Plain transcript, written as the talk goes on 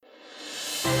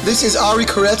This is Ari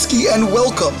Koretsky, and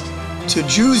welcome to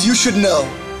Jews You Should Know,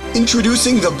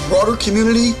 introducing the broader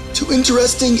community to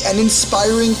interesting and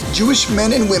inspiring Jewish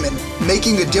men and women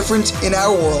making a difference in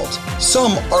our world.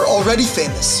 Some are already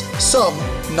famous, some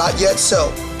not yet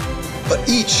so, but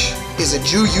each is a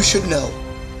Jew you should know.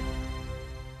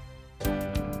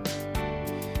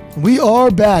 We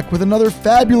are back with another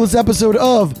fabulous episode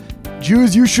of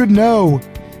Jews You Should Know.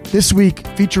 This week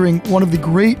featuring one of the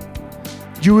great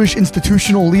Jewish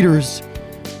institutional leaders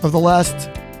of the last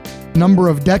number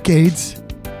of decades.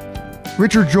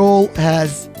 Richard Joel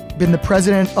has been the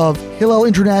president of Hillel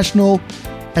International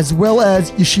as well as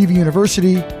Yeshiva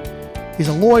University. He's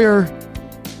a lawyer,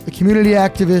 a community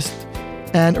activist,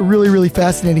 and a really, really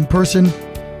fascinating person.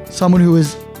 Someone who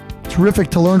is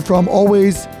terrific to learn from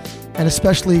always, and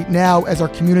especially now as our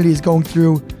community is going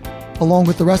through, along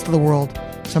with the rest of the world,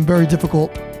 some very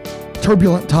difficult,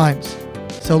 turbulent times.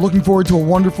 So looking forward to a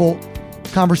wonderful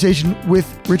conversation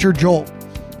with Richard Joel.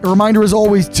 A reminder as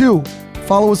always to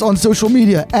follow us on social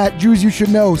media at Jews You Should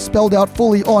Know, spelled out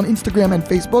fully on Instagram and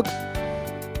Facebook.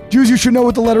 Jews You Should Know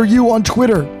with the letter U on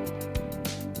Twitter.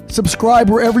 Subscribe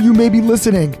wherever you may be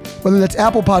listening, whether that's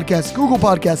Apple Podcasts, Google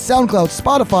Podcasts, SoundCloud,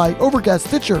 Spotify, Overcast,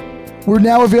 Stitcher. We're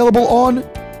now available on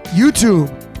YouTube,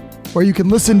 where you can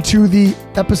listen to the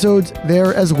episodes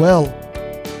there as well.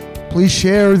 Please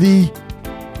share the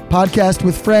podcast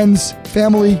with friends,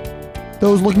 family,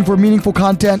 those looking for meaningful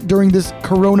content during this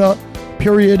Corona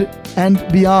period and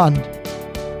beyond.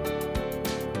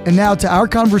 And now to our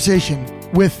conversation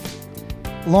with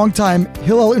longtime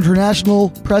Hillel International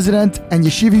president and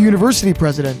Yeshiva University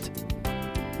president,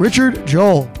 Richard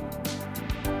Joel.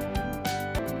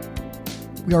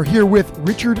 We are here with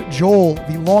Richard Joel,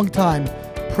 the longtime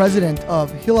president of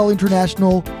Hillel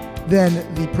International, then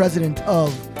the president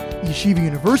of Yeshiva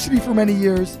University for many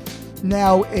years,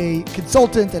 now a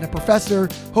consultant and a professor,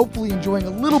 hopefully enjoying a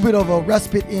little bit of a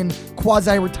respite in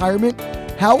quasi-retirement.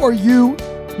 How are you,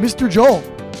 Mr. Joel?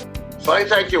 Fine,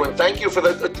 thank you. And thank you for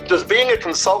that. Does being a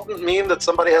consultant mean that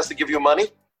somebody has to give you money?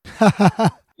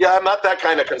 Yeah, I'm not that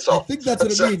kind of consultant. I think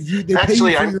that's what it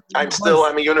means. Actually,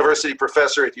 I'm a university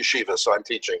professor at Yeshiva, so I'm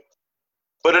teaching.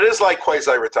 But it is like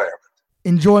quasi-retirement.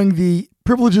 Enjoying the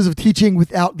privileges of teaching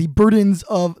without the burdens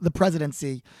of the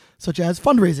presidency, such as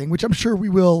fundraising, which I'm sure we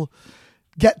will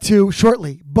get to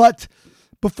shortly. But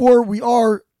before we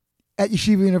are at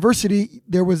Yeshiva University,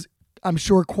 there was, I'm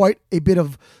sure, quite a bit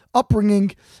of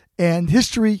upbringing and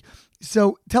history.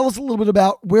 So tell us a little bit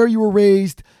about where you were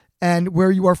raised and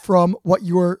where you are from, what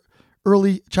your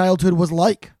early childhood was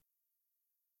like.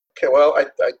 Okay, well,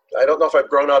 I don't know if I've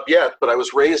grown up yet, but I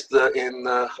was raised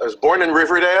I was born in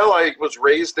Riverdale. I was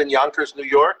raised in Yonkers, New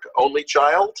York, only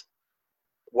child,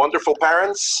 wonderful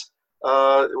parents,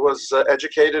 was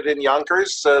educated in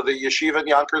Yonkers. The yeshiva in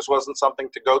Yonkers wasn't something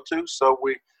to go to, so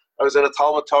I was in a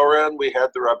Talmud Torah, and we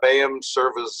had the Rabbeim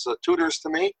serve as tutors to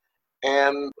me,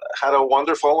 and had a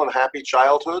wonderful and happy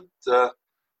childhood,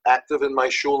 active in my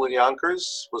shul in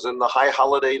Yonkers, was in the high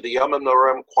holiday, the Yom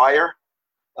HaNorem choir,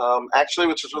 actually,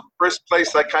 which is the first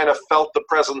place I kind of felt the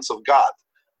presence of God.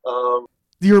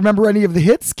 Do you remember any of the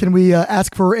hits? Can we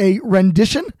ask for a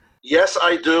rendition? Yes,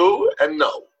 I do, and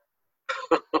no.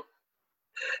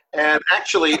 And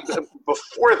actually,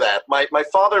 before that, my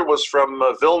father was from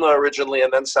Vilna originally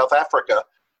and then South Africa.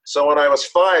 So when I was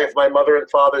 5, my mother and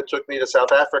father took me to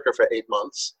South Africa for 8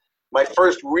 months. My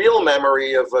first real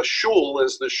memory of a shul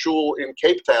is the shul in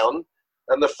Cape Town.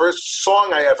 And the first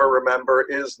song I ever remember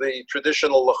is the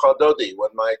traditional Lecha Dodi, when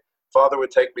my father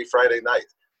would take me Friday night.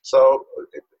 So,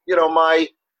 you know, my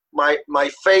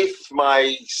faith,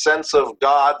 my sense of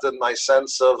God, and my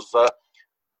sense of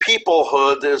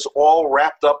peoplehood is all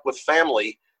wrapped up with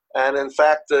family. And in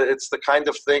fact, it's the kind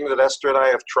of thing that Esther and I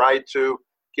have tried to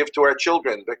give to our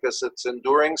children, because it's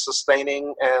enduring,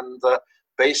 sustaining, and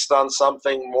based on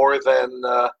something more than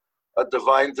a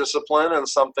divine discipline and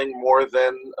something more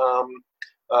than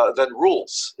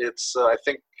rules. It's, I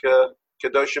think,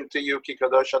 Kedoshim to you, Ki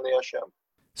Kadosh Ani Hashem.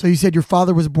 So you said your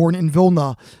father was born in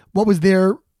Vilna. What was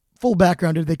their full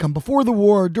background? Did they come before the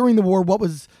war, during the war? What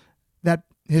was that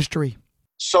history?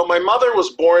 So my mother was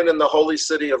born in the holy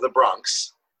city of the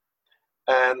Bronx,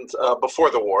 and before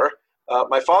the war.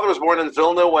 My father was born in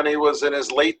Vilna when he was in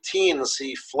his late teens.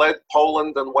 He fled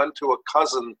Poland and went to a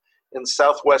cousin in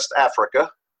Southwest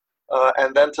Africa,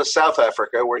 and then to South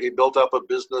Africa, where he built up a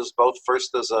business, both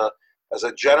first as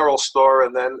a general store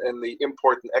and then in the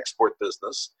import and export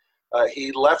business.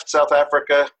 He left South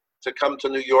Africa to come to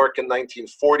New York in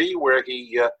 1940, where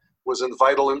he was in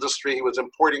vital industry. He was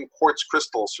importing quartz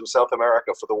crystals from South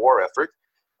America for the war effort.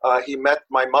 He met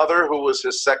my mother, who was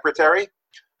his secretary,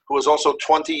 who was also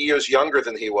 20 years younger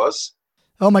than he was.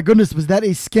 Oh my goodness, was that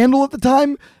a scandal at the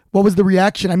time? What was the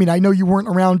reaction? I mean, I know you weren't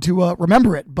around to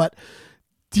remember it, but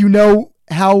do you know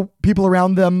how people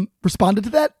around them responded to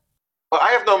that?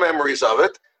 I have no memories of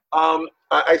it.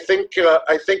 I think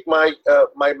my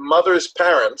mother's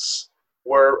parents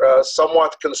were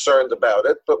somewhat concerned about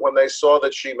it, but when they saw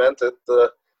that she meant it,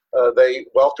 they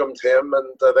welcomed him,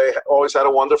 and they always had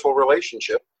a wonderful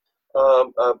relationship.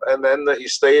 And then he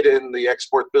stayed in the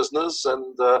export business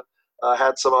and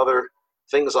had some other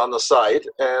things on the side,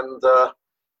 and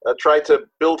tried to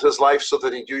build his life so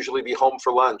that he'd usually be home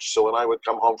for lunch. So when I would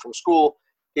come home from school,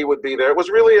 he would be there. It was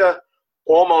really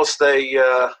almost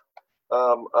a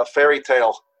fairy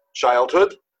tale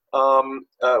childhood.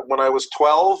 When I was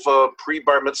 12,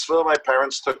 pre-bar mitzvah, my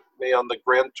parents took me on the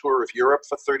grand tour of Europe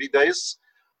for 30 days.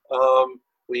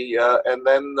 We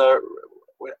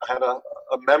had a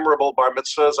memorable bar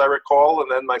mitzvah, as I recall,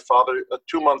 and then my father,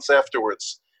 2 months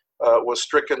afterwards, was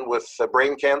stricken with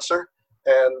brain cancer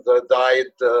and died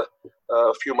a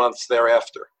few months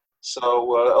thereafter.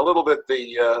 So a little bit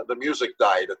the music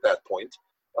died at that point.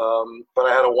 But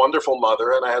I had a wonderful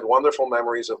mother, and I had wonderful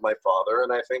memories of my father.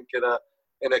 And I think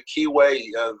in a key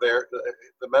way,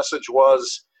 the message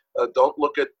was, don't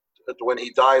look at when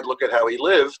he died, look at how he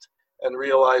lived, and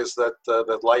realize that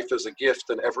that life is a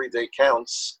gift and every day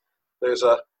counts.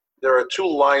 There are two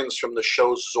lines from the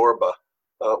show Zorba.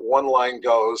 One line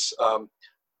goes,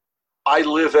 I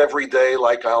live every day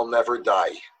like I'll never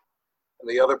die. And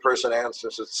the other person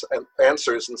answers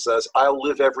and says, I'll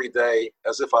live every day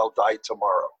as if I'll die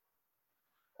tomorrow.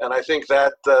 And I think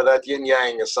that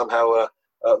yin-yang is somehow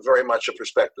very much a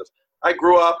perspective. I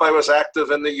grew up, I was active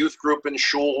in the youth group in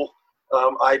shul.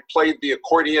 I played the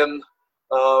accordion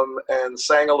and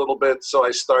sang a little bit, so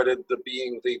I started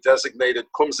being the designated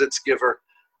kumsitz giver.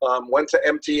 Went to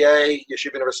MTA,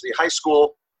 Yeshiva University High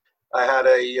School. I had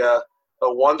a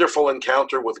wonderful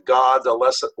encounter with God, a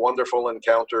less wonderful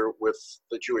encounter with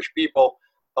the Jewish people.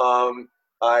 It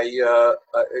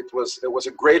was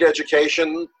a great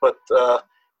education, but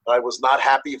I was not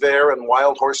happy there, and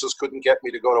wild horses couldn't get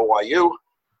me to go to YU.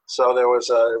 So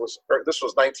this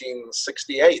was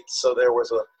 1968. So there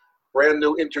was a brand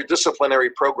new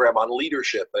interdisciplinary program on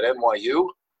leadership at NYU.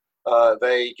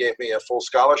 They gave me a full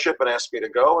scholarship and asked me to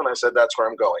go, and I said, that's where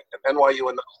I'm going. And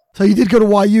NYU. So you did go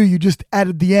to YU, you just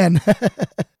added the N.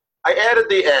 I added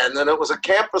the N, and it was a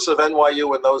campus of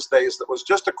NYU in those days that was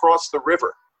just across the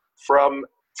river from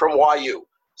YU.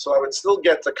 So I would still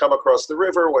get to come across the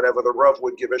river whenever the Rav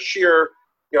would give a shiur,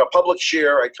 public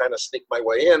shiur. I'd kind of sneak my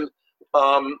way in.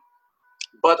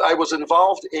 But I was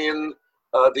involved in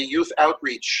the youth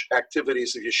outreach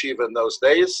activities of yeshiva in those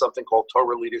days, something called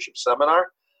Torah Leadership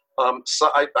Seminar. So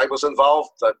I was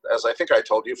involved, as I think I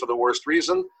told you, for the worst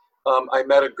reason. I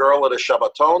met a girl at a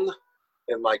Shabbaton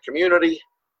in my community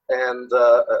and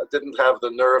didn't have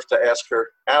the nerve to ask her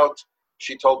out.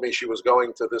 She told me she was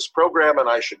going to this program and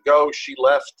I should go. She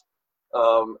left.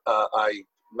 I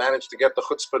managed to get the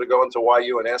chutzpah to go into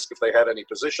YU and ask if they had any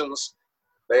positions.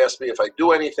 They asked me if I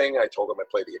do anything. I told them I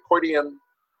play the accordion and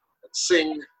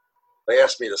sing. They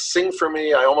asked me to sing for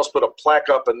me. I almost put a plaque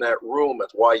up in that room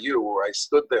at YU where I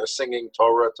stood there singing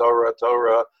Torah, Torah,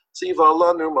 Torah, Tziva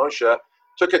Lanu Moshe.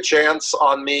 Took a chance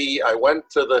on me. I went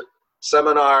to the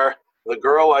seminar. The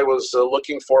girl I was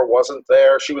looking for wasn't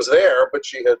there. She was there, but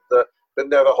she had been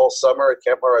there the whole summer at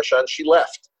Camp Marashan. She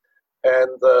left.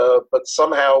 And but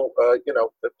somehow, the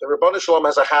Ribono Shel Olam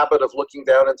has a habit of looking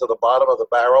down into the bottom of the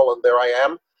barrel, and there I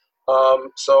am.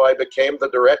 So I became the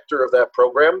director of that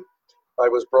program. I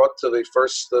was brought to the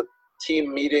first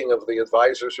team meeting of the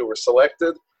advisors who were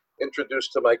selected,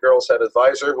 introduced to my girl's head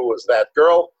advisor, who was that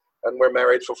girl, and we're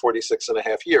married for 46 and a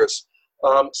half years.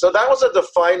 So that was a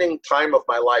defining time of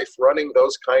my life, running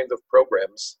those kind of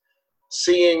programs,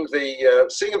 seeing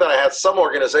that I had some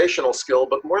organizational skill,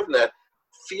 but more than that,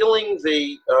 feeling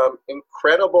the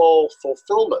incredible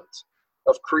fulfillment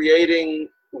of creating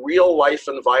real life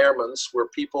environments where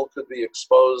people could be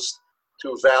exposed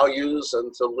to values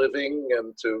and to living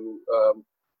and to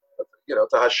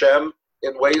Hashem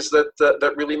in ways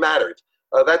that really mattered.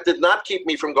 That did not keep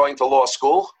me from going to law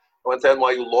school. I went to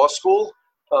NYU Law School,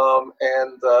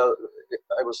 and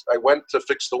I went to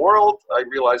fix the world. I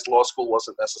realized law school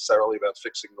wasn't necessarily about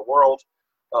fixing the world,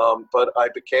 but I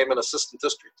became an assistant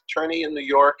district attorney in New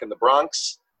York in the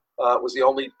Bronx. I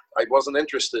wasn't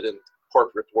interested in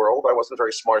corporate world. I wasn't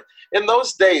very smart. In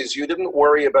those days, you didn't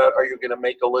worry about, are you going to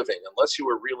make a living, unless you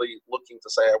were really looking to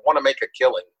say, I want to make a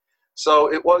killing. So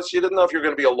you didn't know if you're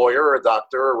going to be a lawyer or a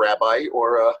doctor or a rabbi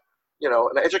or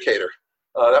an educator.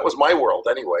 That was my world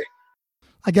anyway.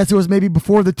 I guess it was maybe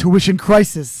before the tuition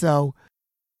crisis, so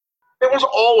There was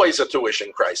always a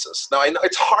tuition crisis. Now, I know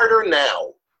it's harder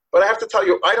now, but I have to tell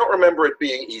you, I don't remember it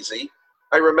being easy.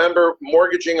 I remember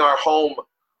mortgaging our home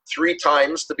 3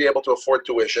 times to be able to afford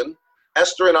tuition.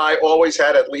 Esther and I always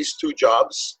had at least 2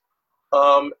 jobs,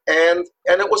 and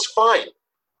it was fine.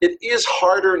 It is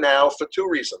harder now for 2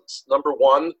 reasons. Number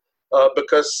one,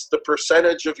 because the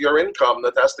percentage of your income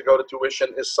that has to go to tuition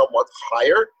is somewhat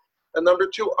higher, and number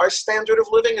 2, our standard of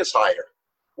living is higher.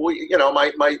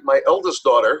 My eldest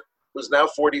daughter, who's now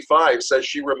 45, says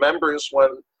she remembers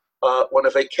when a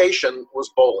vacation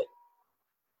was bowling.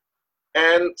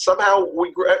 And somehow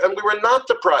we were not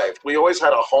deprived. We always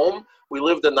had a home. We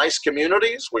lived in nice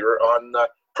communities. We were on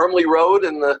Hermley Road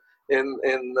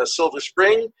in Silver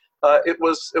Spring. It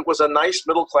was a nice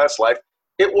middle class life.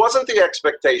 It wasn't the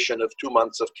expectation of 2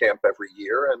 months of camp every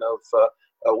year and of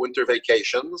winter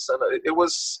vacations, and it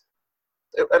was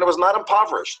not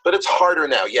impoverished. But it's harder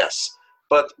now, yes.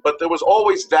 But there was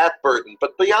always that burden.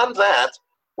 But beyond that,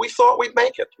 we thought we'd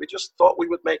make it. We just thought we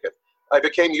would make it. I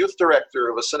became youth director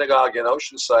of a synagogue in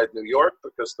Oceanside, New York,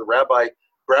 because the rabbi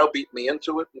browbeat me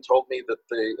into it and told me that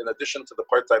in addition to the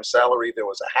part-time salary, there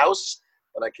was a house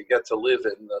and I could get to live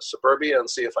in suburbia and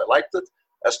see if I liked it.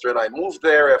 Esther and I moved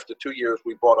there. After 2 years,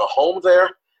 we bought a home there.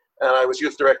 And I was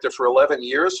youth director for 11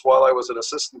 years while I was an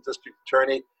assistant district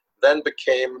attorney, then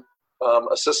became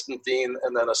assistant dean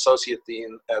and then associate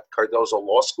dean at Cardozo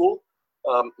Law School.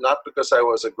 Not because I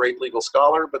was a great legal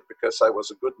scholar, but because I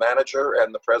was a good manager,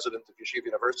 and the president of Yeshiva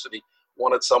University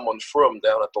wanted someone from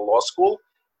down at the law school,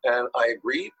 and I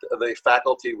agreed. The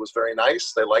faculty was very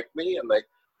nice. They liked me, and they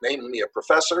named me a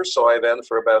professor. So I then,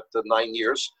 for about 9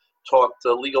 years, taught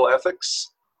legal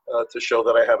ethics to show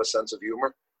that I have a sense of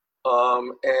humor,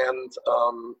 and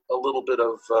a little bit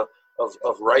of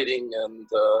writing and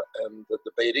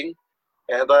debating.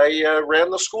 And I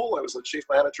ran the school. I was the chief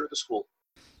manager of the school.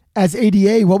 As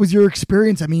ADA, what was your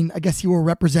experience? I mean, I guess you were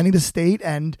representing the state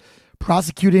and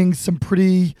prosecuting some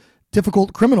pretty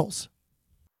difficult criminals.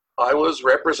 I was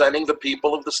representing the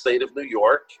people of the state of New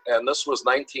York, and this was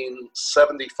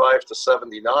 1975 to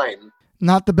 79.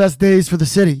 Not the best days for the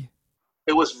city.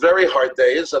 It was very hard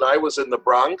days, and I was in the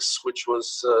Bronx, which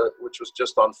was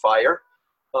just on fire,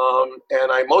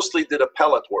 and I mostly did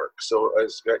appellate work. So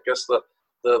I guess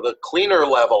the cleaner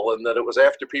level, in that it was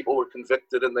after people were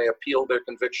convicted and they appealed their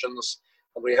convictions,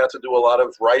 and we had to do a lot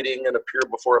of writing and appear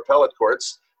before appellate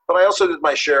courts. But I also did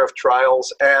my share of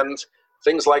trials and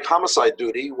things like homicide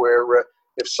duty, where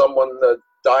if someone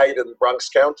died in Bronx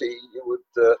County, you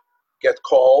would get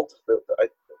called,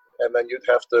 and then you'd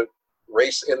have to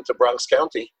race into Bronx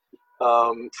County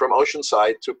from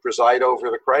Oceanside to preside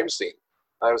over the crime scene.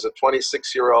 I was a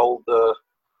 26-year-old.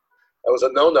 I was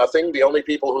a know-nothing. The only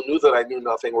people who knew that I knew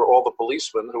nothing were all the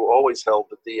policemen, who always held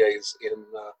the DAs in,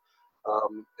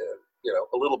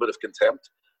 a little bit of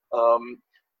contempt.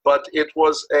 But it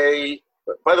was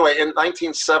by the way, in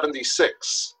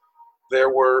 1976, there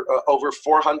were over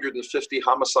 450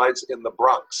 homicides in the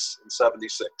Bronx in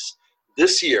 76.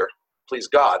 This year, please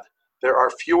God, there are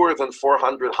fewer than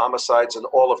 400 homicides in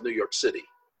all of New York City.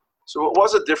 So it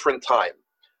was a different time.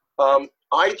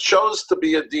 I chose to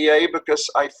be a DA because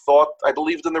I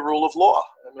believed in the rule of law.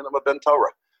 I mean, I'm a Ben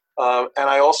Torah. And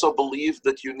I also believed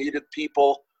that you needed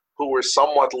people who were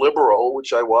somewhat liberal,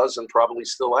 which I was and probably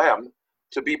still am,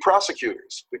 to be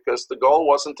prosecutors, because the goal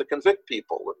wasn't to convict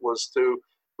people. It was to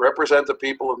represent the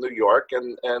people of New York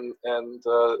and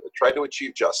try to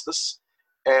achieve justice.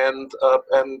 And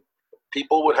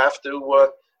people would have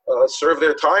to serve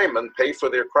their time and pay for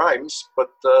their crimes,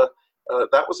 but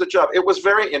that was the job. It was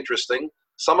very interesting.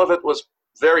 Some of it was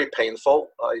very painful.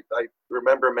 I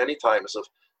remember many times of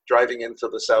driving into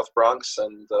the South Bronx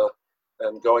and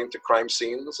going to crime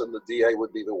scenes, and the DA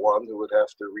would be the one who would have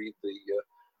to read the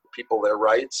people their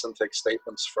rights and take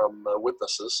statements from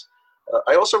witnesses.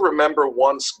 I also remember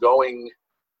once going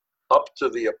up to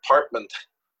the apartment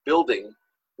building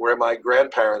where my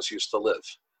grandparents used to live,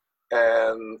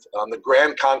 and on the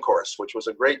Grand Concourse, which was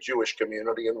a great Jewish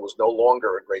community and was no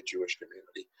longer a great Jewish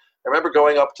community. I remember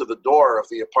going up to the door of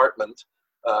the apartment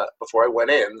before I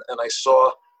went in, and I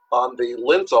saw on the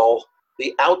lintel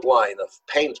the outline of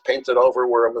paint painted over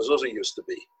where a mezuzah used to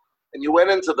be. And you went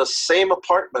into the same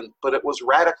apartment, but it was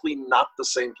radically not the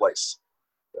same place.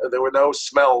 There were no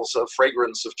smells of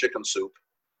fragrance of chicken soup,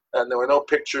 and there were no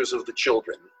pictures of the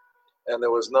children, and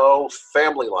there was no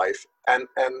family life. And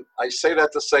I say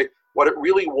that to say what it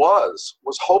really was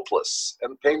hopeless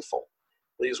and painful.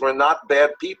 These were not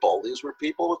bad people. These were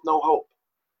people with no hope.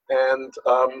 And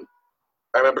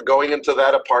I remember going into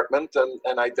that apartment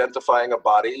and identifying a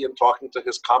body and talking to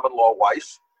his common law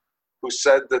wife, who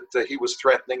said that he was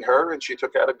threatening her, and she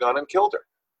took out a gun and killed her.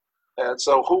 And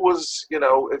so who was,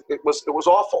 it was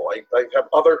awful. I have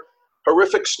other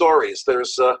horrific stories.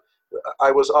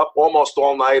 I was up almost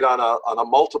all night on a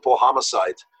multiple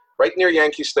homicide right near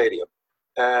Yankee Stadium.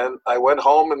 And I went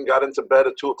home and got into bed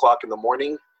at 2:00 in the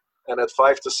morning. And at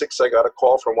 5 to 6, I got a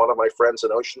call from one of my friends in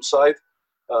Oceanside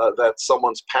that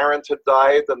someone's parent had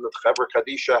died and the Chevra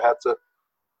Kadisha had to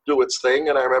do its thing.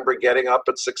 And I remember getting up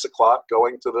at 6:00,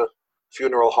 going to the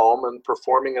funeral home and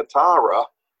performing a tahara.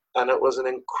 And it was an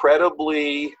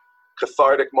incredibly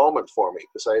cathartic moment for me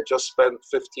because I had just spent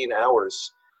 15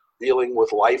 hours dealing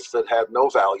with life that had no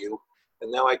value.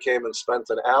 And now I came and spent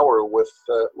an hour with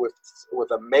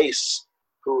a mace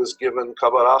who was given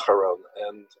Kabar Acharon.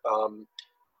 And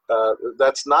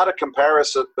that's not a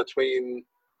comparison between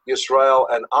Yisrael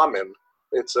and Amim.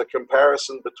 It's a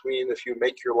comparison between if you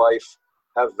make your life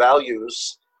have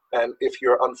values and if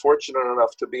you're unfortunate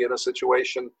enough to be in a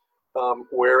situation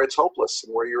where it's hopeless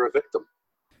and where you're a victim.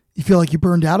 You feel like you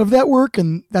burned out of that work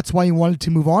and that's why you wanted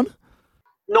to move on?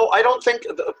 No, I don't think.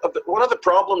 One of the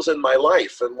problems in my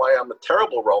life and why I'm a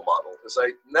terrible role model is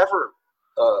I never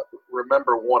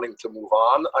remember wanting to move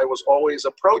on. I was always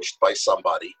approached by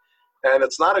somebody, and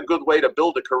it's not a good way to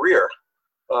build a career.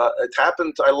 It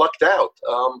happened, I lucked out,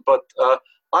 but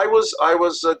I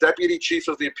was a deputy chief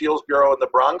of the appeals bureau in the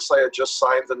Bronx. I had just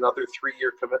signed another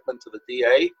 3-year commitment to the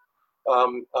DA.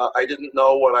 I didn't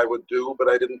know what I would do, but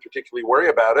I didn't particularly worry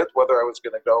about it, whether I was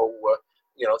going to go,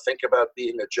 think about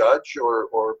being a judge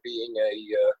or being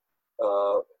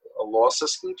a law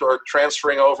assistant or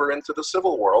transferring over into the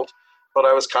civil world. But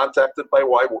I was contacted by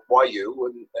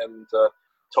YU and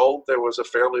told there was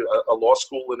a law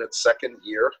school in its second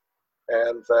year,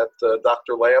 and that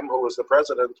Dr. Lamb, who was the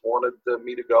president, wanted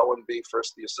me to go and be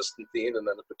first the assistant dean, and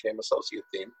then it became associate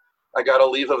dean. I got a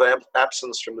leave of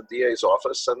absence from the DA's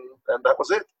office, and that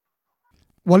was it.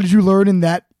 What did you learn in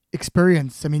that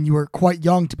experience? I mean, you were quite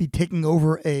young to be taking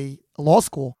over a law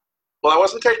school. Well, I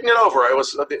wasn't taking it over. I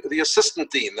was the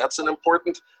assistant dean. That's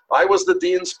I was the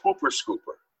dean's pooper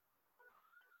scooper.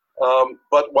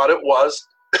 But what it was,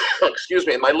 excuse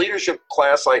me, in my leadership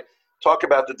class, I talk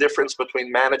about the difference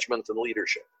between management and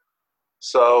leadership.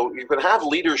 So you can have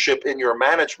leadership in your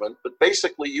management, but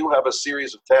basically you have a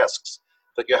series of tasks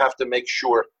that you have to make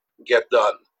sure get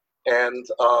done. And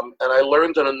I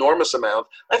learned an enormous amount.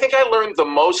 I think I learned the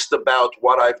most about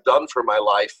what I've done for my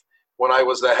life when I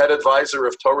was the head advisor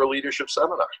of Torah Leadership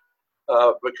Seminar,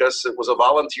 because it was a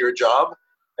volunteer job,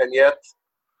 and yet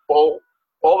all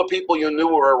the people you knew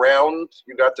were around.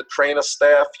 You got to train a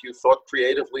staff. You thought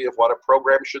creatively of what a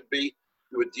program should be.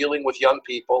 You were dealing with young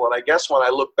people. And I guess when I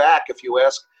look back, if you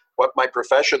ask what my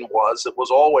profession was, it was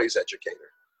always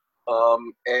educator.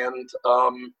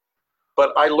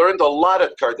 But I learned a lot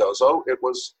at Cardozo. It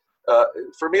was,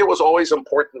 for me, it was always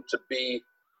important to be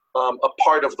a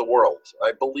part of the world.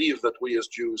 I believe that we as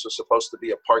Jews are supposed to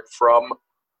be apart from,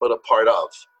 but a part of.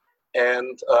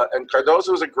 And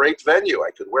Cardozo was a great venue.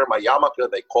 I could wear my yarmulke.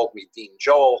 They called me Dean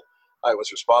Joel. I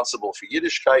was responsible for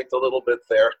Yiddishkeit a little bit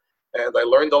there, and I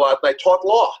learned a lot. And I taught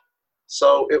law,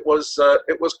 so it was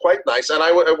quite nice. And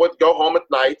I would go home at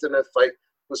night, and if I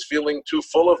was feeling too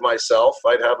full of myself,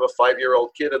 I'd have a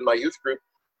 5-year-old kid in my youth group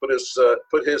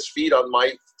put his feet on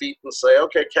my feet and say,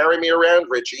 "Okay, carry me around,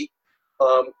 Richie."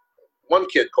 One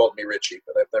kid called me Richie,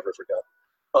 but I've never forgotten.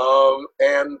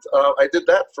 I did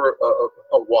that for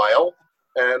a while,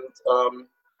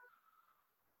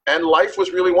 and life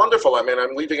was really wonderful. I mean,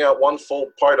 I'm leaving out one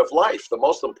full part of life, the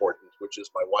most important, which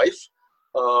is my wife.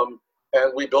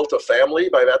 And we built a family.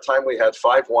 By that time, we had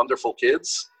 5 wonderful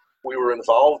kids. We were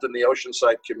involved in the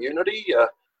Oceanside community.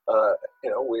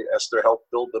 Esther helped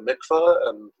build the mikveh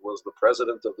and was the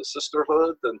president of the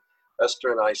sisterhood. And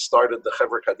Esther and I started the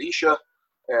Chevra Kadisha,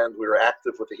 and we were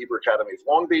active with the Hebrew Academy of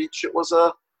Long Beach. It was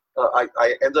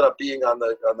I ended up being on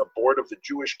the board of the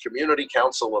Jewish Community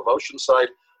Council of Oceanside.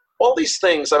 All these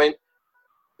things. I mean,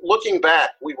 looking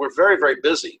back, we were very, very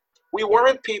busy. We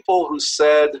weren't people who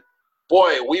said,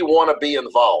 "Boy, we want to be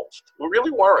involved." We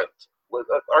really weren't.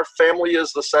 Our family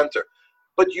is the center,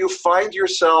 but you find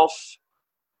yourself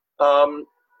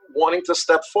wanting to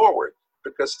step forward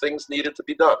because things needed to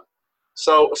be done.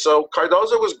 So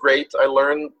Cardozo was great. I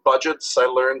learned budgets. I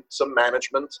learned some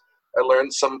management. I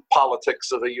learned some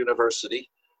politics of a university.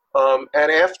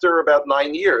 And after about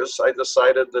 9 years, I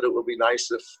decided that it would be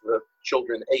nice if the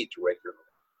children ate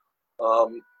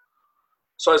regularly.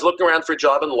 So I was looking around for a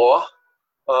job in law.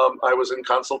 I was in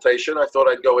consultation. I thought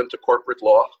I'd go into corporate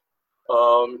law.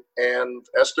 And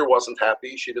Esther wasn't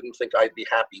happy. She didn't think I'd be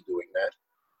happy doing that.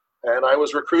 And I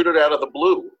was recruited out of the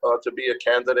blue to be a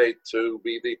candidate to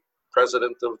be the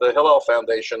president of the Hillel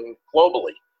Foundation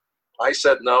globally. I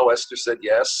said no. Esther said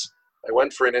yes. I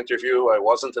went for an interview. I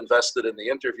wasn't invested in the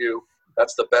interview.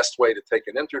 That's the best way to take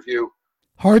an interview.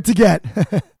 Hard to get.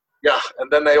 Yeah, and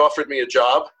then they offered me a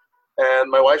job, and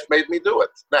my wife made me do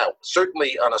it. Now,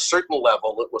 certainly on a certain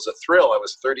level, it was a thrill. I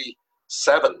was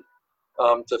 37.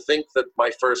 To think that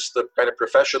my first kind of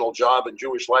professional job in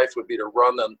Jewish life would be to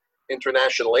run an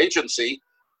international agency,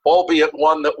 albeit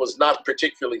one that was not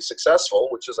particularly successful,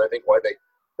 which is, I think, why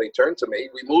they turned to me.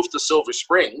 We moved to Silver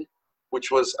Spring,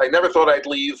 which was, I never thought I'd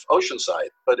leave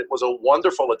Oceanside, but it was a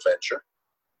wonderful adventure.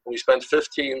 We spent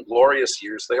 15 glorious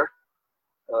years there.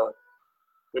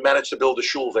 We managed to build a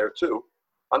shul there, too.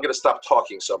 I'm going to stop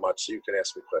talking so much so you can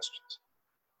ask me questions.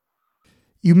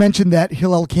 You mentioned that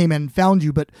Hillel came and found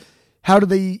you, but how do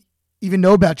they even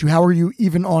know about you? How are you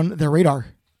even on their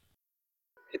radar?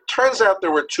 It turns out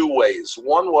there were two ways.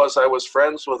 One was I was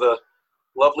friends with a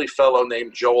lovely fellow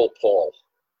named Joel Paul,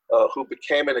 who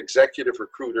became an executive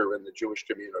recruiter in the Jewish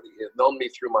community. He had known me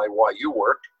through my YU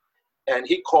work, and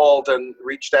he called and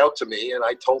reached out to me, and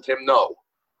I told him no.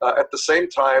 At the same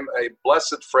time, a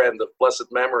blessed friend of blessed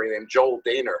memory named Joel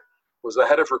Daner was the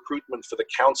head of recruitment for the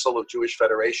Council of Jewish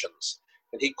Federations.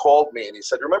 And he called me and he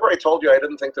said, remember I told you I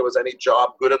didn't think there was any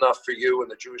job good enough for you in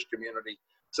the Jewish community? He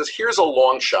says, here's a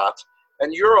long shot,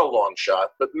 and you're a long shot,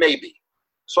 but maybe.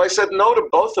 So I said no to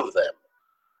both of them.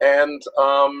 And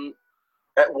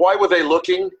why were they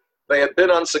looking? They had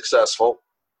been unsuccessful.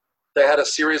 They had a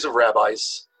series of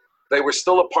rabbis. They were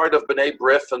still a part of B'nai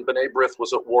B'rith, and B'nai B'rith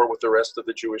was at war with the rest of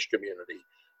the Jewish community.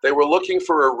 They were looking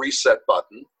for a reset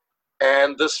button.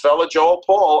 And this fellow, Joel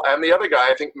Paul, and the other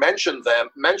guy, I think, mentioned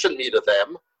me to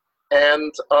them.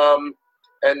 And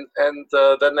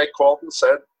then they called and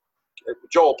said,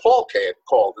 Joel Paul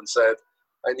called and said,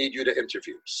 I need you to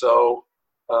interview. So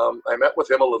I met with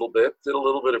him a little bit, did a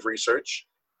little bit of research,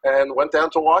 and went down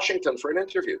to Washington for an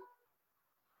interview.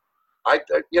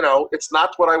 It's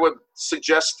not what I would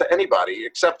suggest to anybody,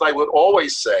 except I would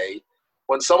always say,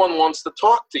 when someone wants to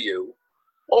talk to you,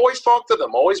 always talk to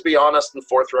them. Always be honest and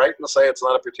forthright and say it's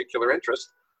not a particular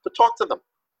interest, but talk to them.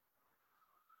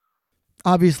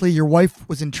 Obviously, your wife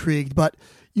was intrigued, but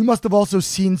you must have also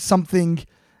seen something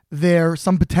there,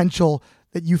 some potential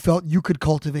that you felt you could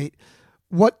cultivate.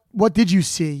 What did you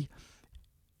see,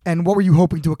 and what were you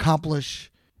hoping to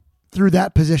accomplish through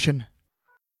that position?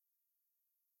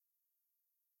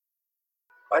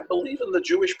 I believe in the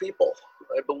Jewish people.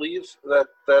 I believe that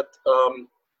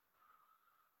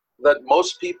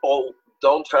most people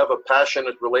don't have a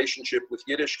passionate relationship with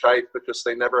Yiddishkeit because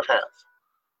they never have.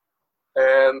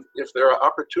 And if there are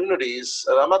opportunities,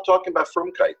 and I'm not talking about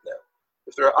Frumkeit now,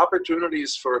 if there are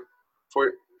opportunities for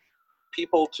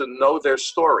people to know their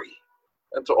story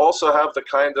and to also have the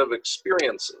kind of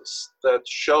experiences that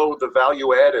show the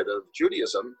value added of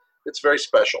Judaism, it's very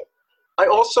special. I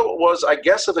also was, I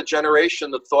guess, of a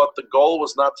generation that thought the goal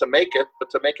was not to make it, but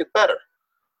to make it better.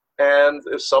 And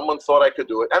if someone thought I could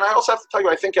do it, and I also have to tell you,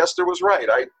 I think Esther was right.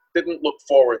 I didn't look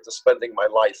forward to spending my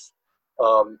life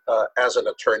as an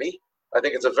attorney. I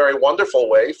think it's a very wonderful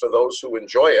way for those who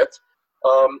enjoy it.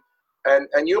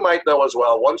 And you might know as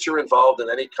well, once you're involved in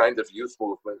any kind of youth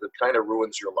movement, it kind of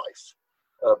ruins your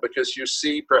life because you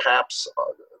see perhaps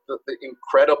the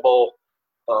incredible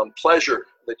pleasure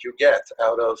that you get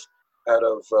out of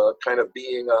kind of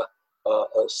being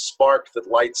a spark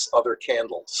that lights other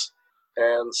candles.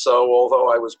 And so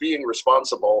although I was being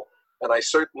responsible, and I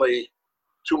certainly,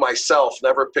 to myself,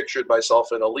 never pictured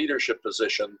myself in a leadership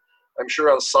position, I'm sure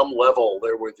on some level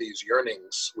there were these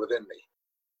yearnings within me.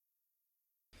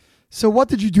 So what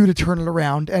did you do to turn it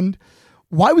around? And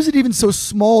why was it even so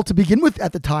small to begin with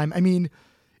at the time? I mean,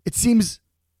 it seems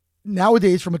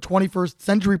nowadays from a 21st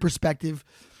century perspective,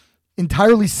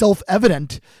 entirely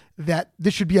self-evident that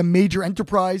this should be a major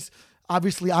enterprise.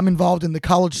 Obviously, I'm involved in the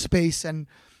college space and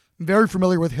very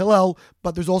familiar with Hillel,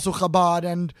 but there's also Chabad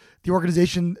and the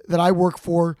organization that I work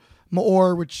for,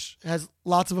 Maor, which has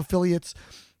lots of affiliates,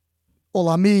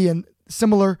 Olami and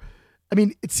similar. I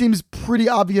mean, it seems pretty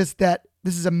obvious that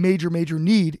this is a major, major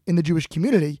need in the Jewish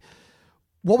community.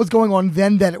 What was going on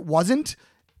then that it wasn't?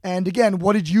 And again,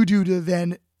 what did you do to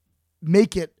then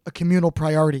make it a communal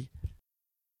priority?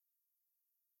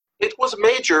 It was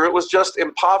major. It was just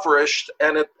impoverished,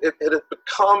 and it had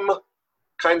become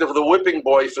kind of the whipping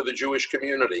boy for the Jewish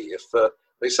community. If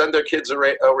they send their kids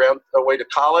away to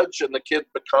college and the kid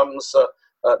becomes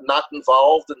not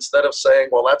involved, instead of saying,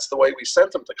 well, that's the way we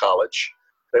sent them to college,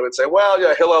 they would say, well,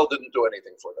 yeah, Hillel didn't do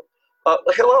anything for them.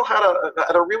 Hillel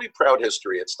had a really proud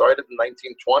history. It started in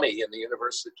 1920 in the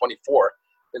University, 24,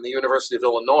 in the University of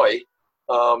Illinois.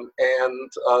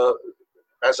 And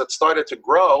as it started to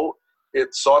grow,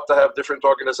 it sought to have different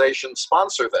organizations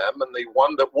sponsor them, and the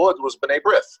one that would was B'nai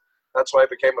B'rith. That's why it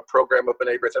became a program of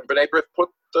B'nai B'rith. And B'nai B'rith put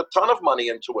a ton of money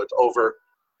into it over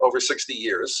 60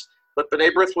 years. But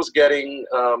B'nai B'rith was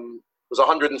was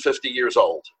 150 years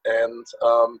old. And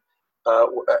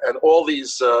all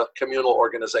these communal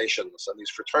organizations and these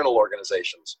fraternal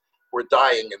organizations were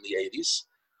dying in the 80s.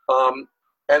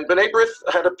 And B'nai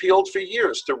B'rith had appealed for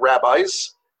years to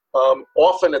rabbis.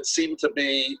 Often it seemed to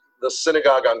be the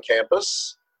synagogue on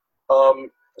campus.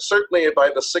 Certainly by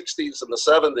the 60s and the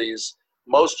 70s,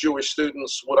 most Jewish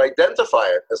students would identify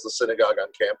it as the synagogue on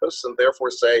campus and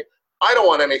therefore say, I don't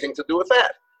want anything to do with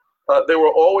that. There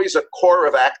were always a core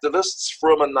of activists,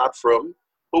 frum and not frum,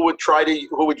 who would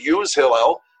use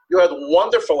Hillel. You had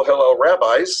wonderful Hillel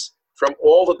rabbis from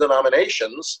all the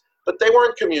denominations, but they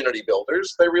weren't community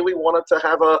builders. They really wanted to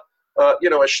have a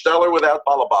shtetler without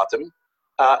balabatim.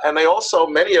 And they also,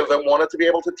 many of them wanted to be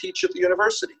able to teach at the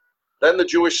university. Then the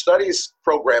Jewish studies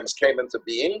programs came into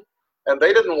being, and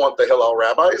they didn't want the Hillel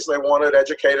rabbis. They wanted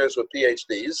educators with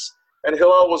PhDs. And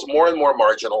Hillel was more and more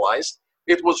marginalized.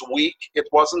 It was weak. It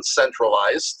wasn't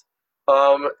centralized.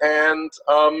 And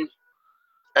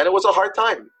it was a hard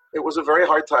time. It was a very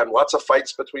hard time. Lots of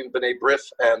fights between B'nai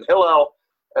B'rith and Hillel,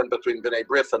 and between B'nai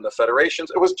B'rith and the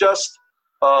federations. It was just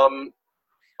a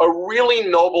really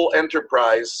noble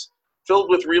enterprise filled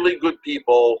with really good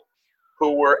people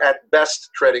who were at best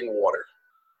treading water.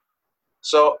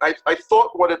 So I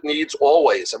thought what it needs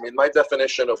always, my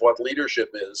definition of what leadership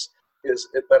is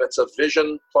that it's a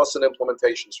vision plus an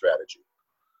implementation strategy.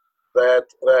 That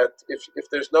if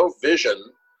there's no vision,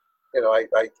 I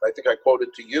think I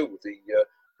quoted to you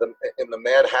in the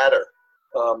Mad Hatter.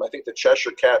 I think the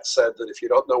Cheshire Cat said that if you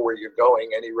don't know where you're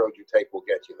going, any road you take will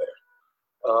get you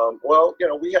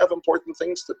there. We have important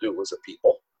things to do as a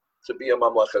people, to be a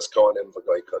Mamlechas Kohanim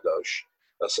V'Goy Kadosh,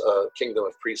 a kingdom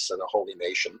of priests and a holy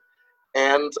nation.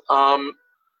 And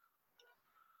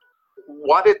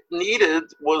what it needed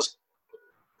was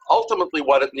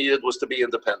to be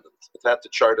independent. It had to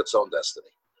chart its own destiny.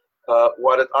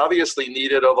 What it obviously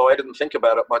needed, although I didn't think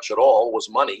about it much at all, was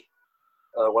money.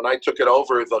 When I took it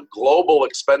over, the global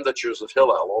expenditures of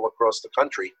Hillel all across the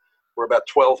country were about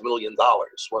 $12 million.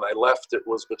 When I left, it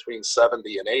was between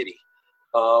 70 and 80.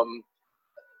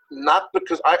 Not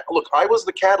because I was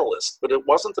the catalyst, but it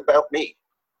wasn't about me.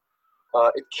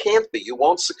 It can't be. You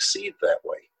won't succeed that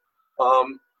way.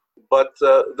 But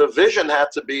the vision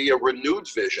had to be a renewed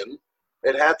vision.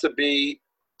 It had to be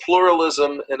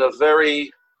pluralism in a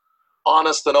very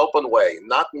honest and open way,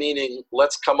 not meaning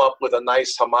let's come up with a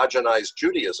nice homogenized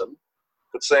Judaism,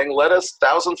 but saying let us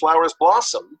thousand flowers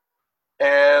blossom,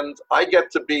 and I get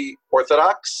to be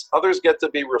Orthodox, others get to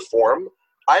be Reform.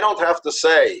 I don't have to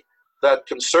say that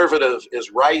conservative is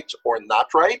right or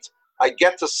not right. I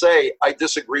get to say I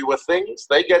disagree with things.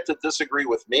 They get to disagree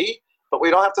with me, but we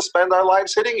don't have to spend our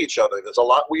lives hitting each other. There's a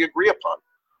lot we agree upon.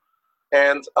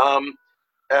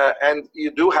 And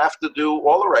you do have to do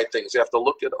all the right things. You have to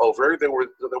look it over. There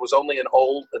was only an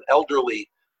elderly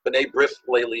B'nai B'rith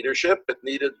lay leadership. It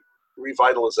needed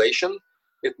revitalization.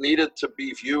 It needed to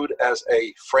be viewed as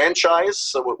a franchise,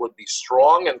 so it would be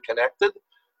strong and connected.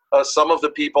 Some of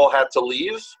the people had to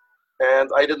leave, and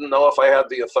I didn't know if I had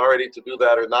the authority to do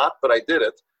that or not, but I did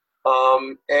it.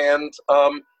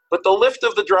 But the lift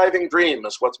of the driving dream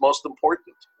is what's most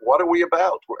important. What are we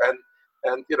about?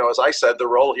 And as I said, the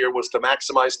role here was to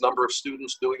maximize number of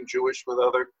students doing Jewish with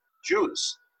other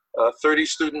Jews. 30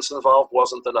 students involved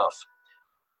wasn't enough.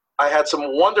 I had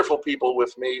some wonderful people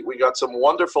with me. We got some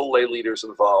wonderful lay leaders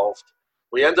involved.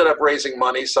 We ended up raising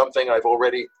money, something I've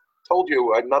already told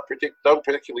you I don't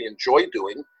particularly enjoy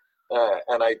doing,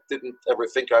 and I didn't ever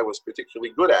think I was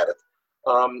particularly good at it.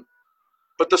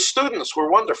 But the students were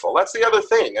wonderful. That's the other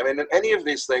thing. In any of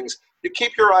these things, you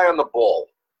keep your eye on the ball.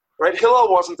 Right?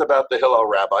 Hillel wasn't about the Hillel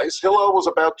rabbis. Hillel was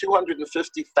about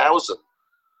 250,000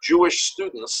 Jewish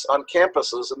students on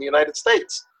campuses in the United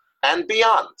States and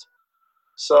beyond.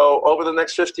 So over the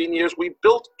next 15 years, we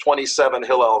built 27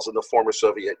 Hillels in the former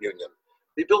Soviet Union.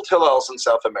 We built Hillels in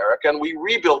South America, and we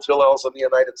rebuilt Hillels in the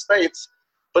United States.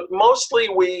 But mostly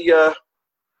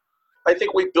I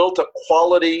think we built a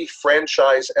quality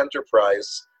franchise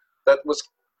enterprise that was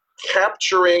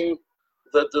capturing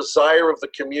the desire of the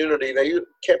community. They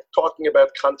kept talking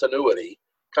about continuity.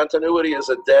 Continuity is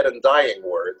a dead and dying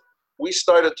word. We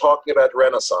started talking about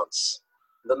Renaissance.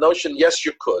 The notion, yes,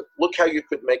 you could. Look how you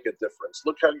could make a difference.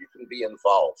 Look how you can be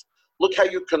involved. Look how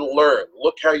you can learn.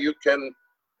 Look how you can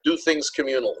do things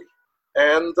communally.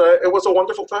 And it was a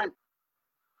wonderful time.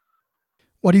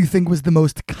 What do you think was the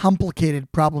most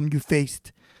complicated problem you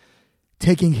faced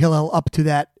taking Hillel up to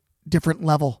that different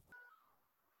level?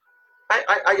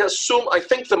 I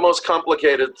think the most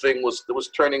complicated thing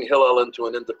was turning Hillel into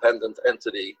an independent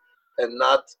entity and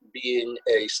not being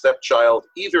a stepchild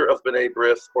either of B'nai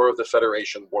B'rith or of the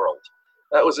Federation world.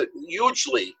 That was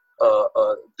hugely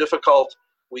difficult.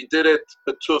 We did it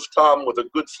b'tuv tam, with a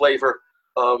good flavor,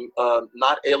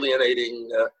 not alienating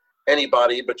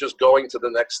anybody, but just going to the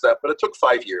next step. But it took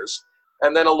 5 years.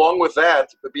 And then along with that,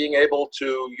 being able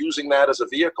to, using that as a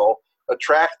vehicle,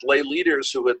 attract lay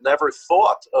leaders who had never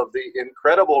thought of the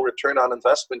incredible return on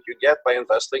investment you get by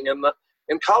investing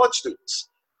in college students.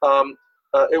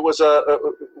 It was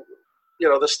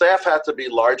the staff had to be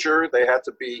larger. They had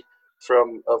to be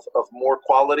of more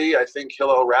quality. I think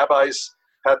Hillel rabbis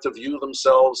had to view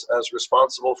themselves as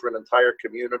responsible for an entire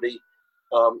community.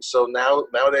 So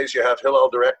nowadays you have Hillel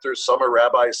directors. Some are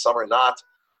rabbis, some are not.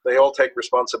 They all take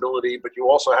responsibility, but you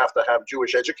also have to have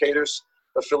Jewish educators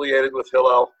affiliated with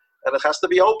Hillel, and it has to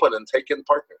be open and take in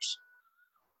partners.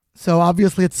 So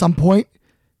obviously at some point,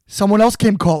 someone else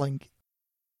came calling.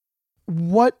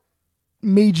 What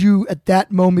made you at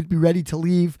that moment be ready to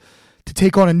leave, to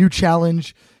take on a new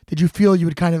challenge? Did you feel you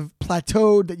had kind of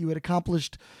plateaued, that you had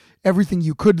accomplished everything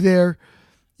you could there?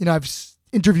 I've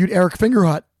interviewed Eric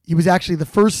Fingerhut. He was actually the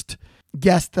first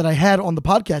guest that I had on the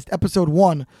podcast, episode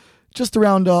 1, just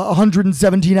around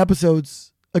 117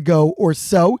 episodes ago or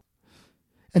so.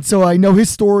 And so I know his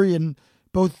story and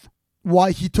both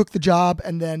why he took the job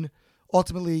and then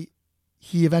ultimately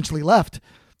he eventually left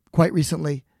quite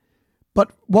recently.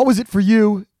 But what was it for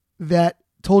you that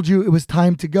told you it was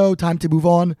time to go, time to move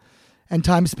on, and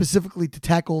time specifically to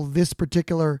tackle this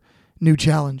particular new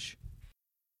challenge?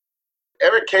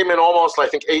 Eric came in almost, I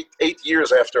think, eight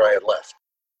years after I had left.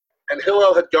 And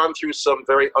Hillel had gone through some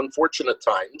very unfortunate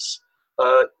times.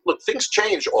 Look, things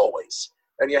change always,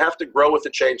 and you have to grow with the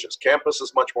changes. Campus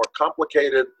is much more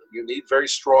complicated. You need very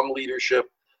strong leadership,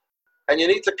 and you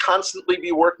need to constantly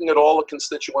be working at all the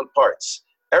constituent parts.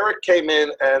 Eric came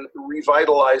in and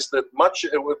revitalized it much.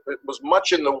 It was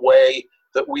much in the way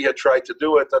that we had tried to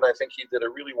do it, and I think he did a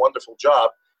really wonderful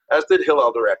job, as did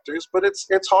Hillel directors. But it's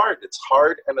hard. It's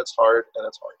hard, and it's hard, and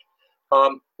it's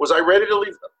hard. Was I ready to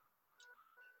leave?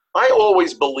 I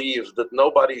always believed that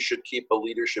nobody should keep a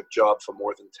leadership job for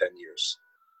more than 10 years.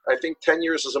 I think 10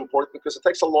 years is important because it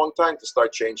takes a long time to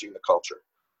start changing the culture.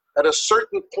 At a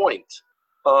certain point,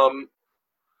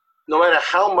 no matter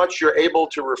how much you're able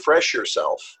to refresh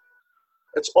yourself,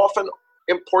 it's often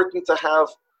important to have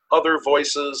other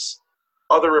voices,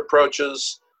 other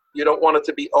approaches. You don't want it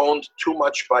to be owned too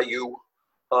much by you.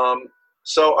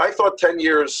 So I thought 10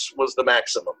 years was the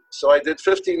maximum. So I did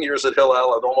 15 years at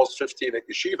Hillel and almost 15 at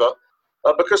Yeshiva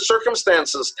because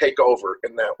circumstances take over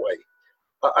in that way.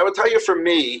 I would tell you, for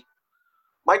me,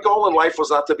 my goal in life was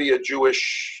not to be a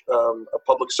Jewish a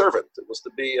public servant. It was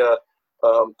to be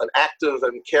an active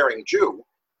and caring Jew.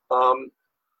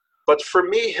 But for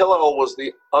me, Hillel was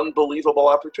the unbelievable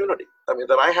opportunity. I mean,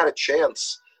 that I had a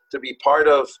chance to be part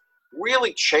of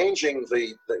really changing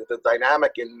the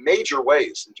dynamic in major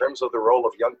ways in terms of the role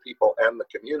of young people and the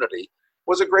community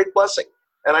was a great blessing.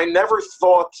 And I never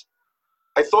thought,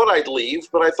 I thought I'd leave,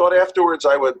 but I thought afterwards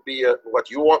I would be what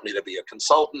you want me to be, a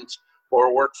consultant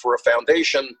or work for a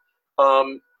foundation.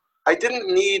 I didn't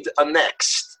need a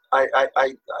next.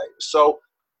 So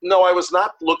no, I was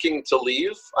not looking to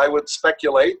leave. I would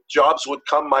speculate. Jobs would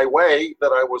come my way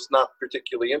that I was not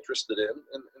particularly interested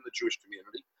in the Jewish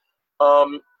community.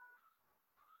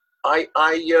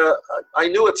 I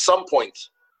knew at some point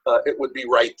it would be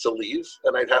right to leave,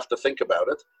 and I'd have to think about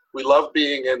it. We love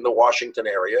being in the Washington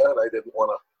area, and I didn't want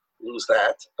to lose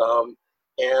that.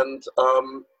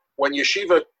 When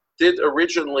Yeshiva did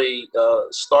originally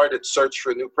start its search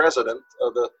for a new president,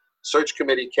 the search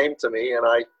committee came to me, and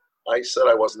I said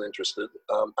I wasn't interested.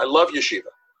 I love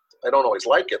Yeshiva. I don't always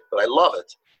like it, but I love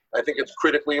it. I think it's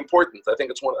critically important. I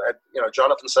think it's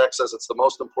Jonathan Sacks says it's the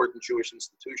most important Jewish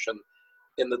institution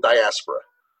in the diaspora.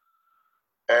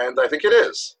 And I think it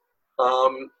is.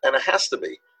 And it has to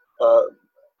be.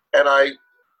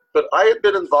 But I had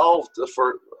been involved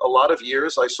for a lot of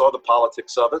years. I saw the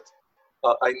politics of it.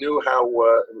 I knew how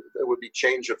it would be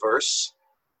change averse.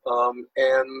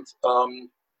 And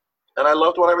I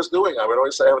loved what I was doing. I would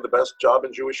always say I have the best job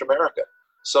in Jewish America.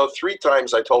 So 3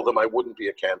 times I told them I wouldn't be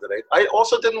a candidate. I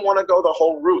also didn't want to go the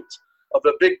whole route of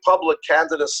a big public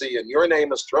candidacy and your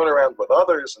name is thrown around with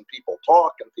others and people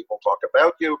talk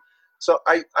about you. So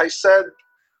I said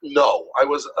no. I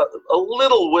was a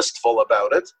little wistful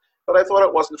about it, but I thought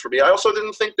it wasn't for me. I also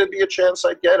didn't think there'd be a chance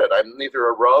I'd get it. I'm neither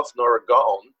a Rav nor a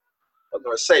Gaon,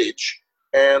 nor a sage.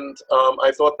 And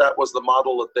I thought that was the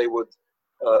model that they would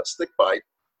stick by.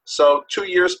 So 2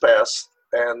 years passed,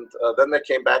 and then they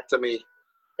came back to me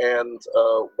And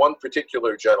one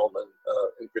particular gentleman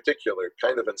in particular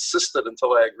kind of insisted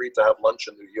until I agreed to have lunch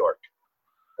in New York.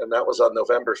 And that was on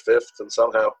November 5th. And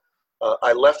somehow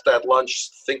I left that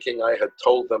lunch thinking I had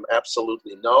told them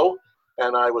absolutely no,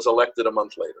 and I was elected a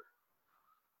month later.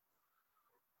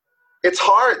 It's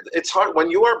hard. It's hard when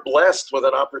you are blessed with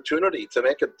an opportunity to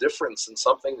make a difference in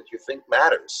something that you think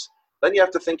matters. Then you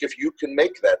have to think if you can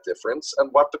make that difference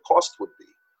and what the cost would be.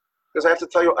 Because I have to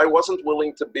tell you, I wasn't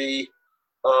willing to be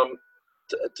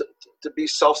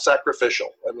self-sacrificial.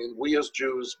 I mean, we as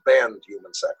Jews banned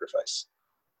human sacrifice.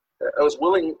 I was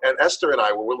willing, and Esther and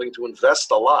I were willing to invest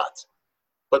a lot,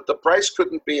 but the price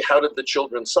couldn't be how did the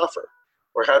children suffer,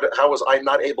 or how was I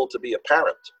not able to be a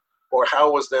parent, or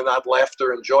how was there not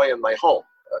laughter and joy in my home.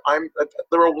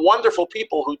 There are wonderful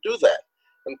people who do that,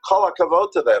 and kol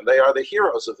hakavod to them. They are the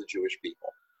heroes of the Jewish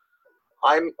people.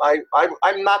 I'm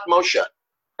not Moshe,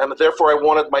 and therefore I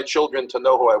wanted my children to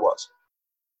know who I was.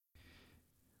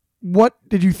 What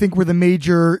did you think were the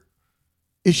major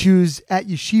issues at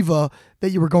yeshiva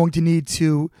that you were going to need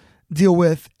to deal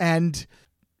with, and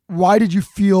why did you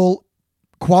feel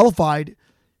qualified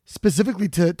specifically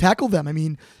to tackle them? I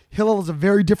mean, Hillel is a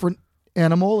very different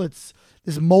animal. It's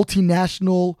this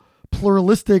multinational,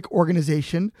 pluralistic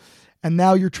organization, and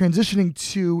now you're transitioning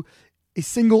to a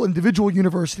single individual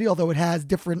university, although it has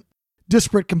different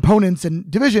disparate components and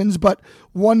divisions, but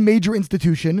one major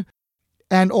institution,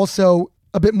 and also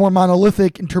a bit more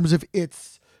monolithic in terms of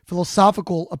its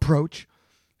philosophical approach.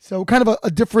 So kind of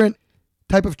a different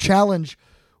type of challenge.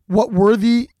 What were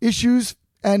the issues,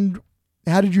 and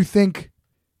how did you think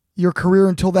your career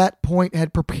until that point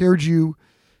had prepared you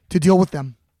to deal with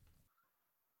them?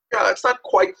 Yeah, it's not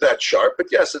quite that sharp, but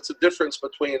yes, it's a difference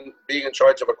between being in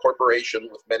charge of a corporation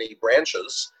with many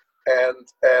branches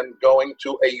and going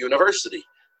to a university.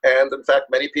 And in fact,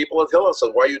 many people at Hillel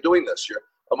said, why are you doing this? You're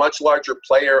a much larger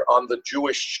player on the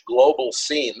Jewish global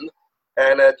scene.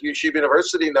 And at Yeshiva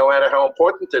University, no matter how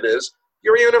important it is,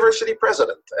 you're a university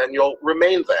president, and you'll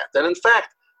remain that. And in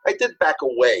fact, I did back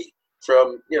away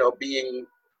from, being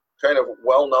kind of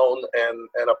well-known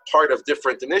and a part of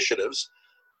different initiatives.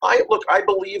 I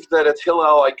believe that at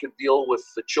Hillel I could deal with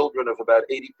the children of about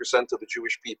 80% of the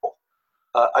Jewish people.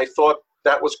 I thought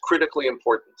that was critically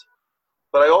important.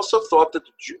 But I also thought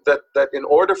that in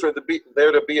order for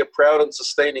there to be a proud and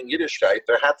sustaining Yiddishkeit,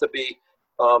 there had to be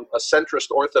a centrist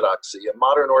orthodoxy, a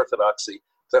modern orthodoxy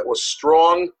that was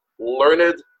strong,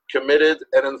 learned, committed,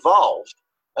 and involved.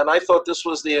 And I thought this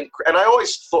was and I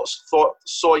always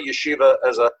saw yeshiva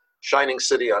as a shining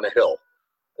city on a hill.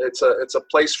 It's a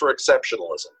place for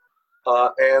exceptionalism.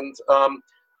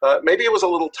 Maybe it was a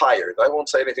little tired. I won't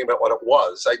say anything about what it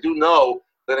was. I do know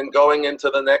that in going into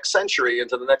the next century,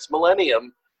 into the next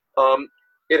millennium,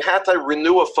 it had to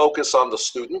renew a focus on the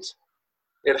student.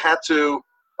 It had to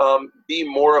be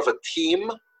more of a team.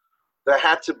 There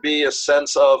had to be a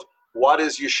sense of what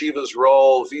is yeshiva's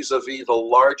role vis-a-vis the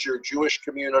larger Jewish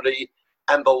community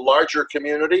and the larger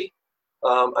community.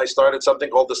 I started something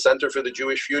called the Center for the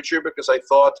Jewish Future because I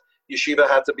thought yeshiva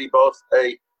had to be both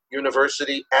a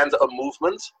university and a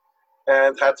movement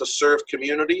and had to serve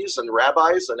communities and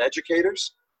rabbis and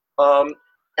educators. And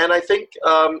I think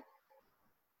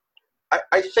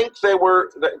they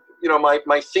were,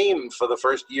 my theme for the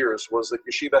first years was that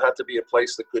yeshiva had to be a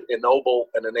place that could ennoble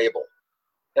and enable.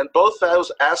 And both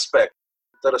those aspects,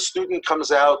 that a student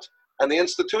comes out and the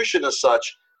institution is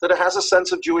such that it has a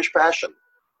sense of Jewish passion,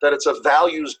 that it's a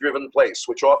values-driven place,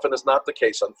 which often is not the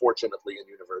case, unfortunately, in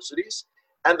universities,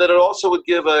 and that it also would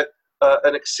give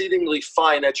an exceedingly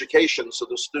fine education so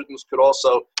the students could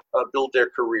also build their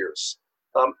careers.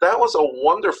 That was a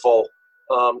wonderful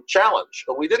challenge.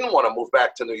 We didn't want to move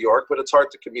back to New York, but it's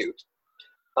hard to commute.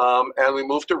 And we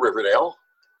moved to Riverdale,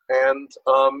 and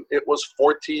it was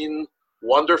 14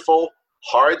 wonderful,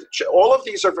 hard, all of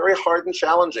these are very hard and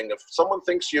challenging. If someone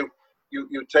thinks you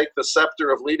take the scepter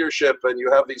of leadership and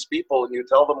you have these people and you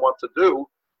tell them what to do,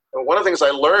 and one of the things I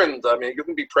learned, you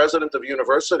can be president of a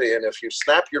university, and if you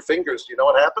snap your fingers, do you know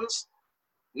what happens?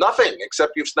 Nothing,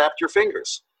 except you've snapped your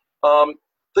fingers.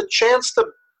 The chance to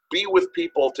be with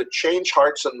people, to change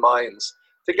hearts and minds,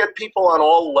 to get people on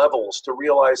all levels to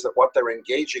realize that what they're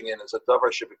engaging in is a davar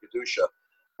shebekadusha.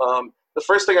 The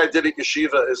first thing I did at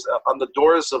yeshiva is on the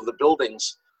doors of the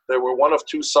buildings, there were one of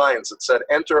two signs that said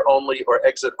enter only or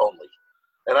exit only.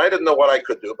 And I didn't know what I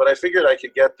could do, but I figured I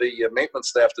could get the maintenance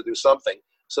staff to do something.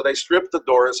 So they stripped the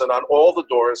doors, and on all the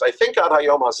doors, I think ad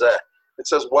hayom hazeh, it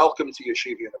says welcome to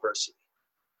Yeshiva University.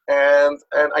 And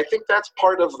I think that's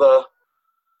part of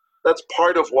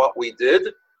what we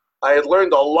did. I had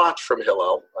learned a lot from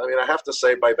Hillel. I have to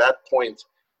say by that point,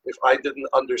 if I didn't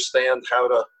understand how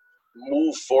to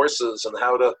move forces and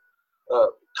how to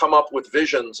come up with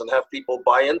visions and have people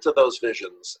buy into those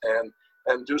visions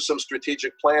and do some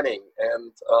strategic planning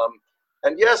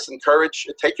and yes, encourage,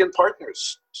 take in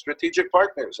partners, strategic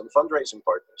partners and fundraising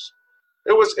partners.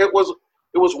 It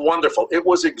was wonderful. It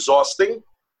was exhausting.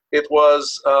 It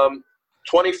was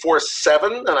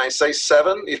 24/7, and I say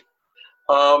 7. It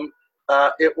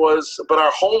was, but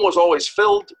our home was always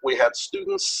filled. We had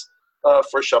students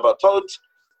for Shabbatot,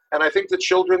 and I think the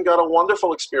children got a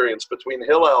wonderful experience between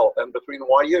Hillel and between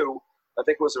YU. I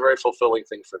think it was a very fulfilling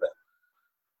thing for them.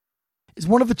 Is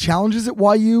one of the challenges at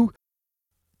YU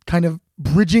kind of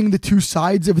bridging the two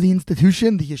sides of the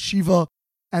institution, the yeshiva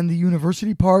and the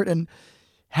university part, and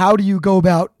how do you go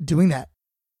about doing that?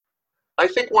 I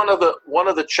think one of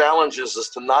the challenges is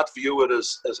to not view it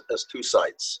as two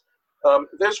sides.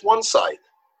 There's one side,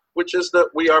 which is that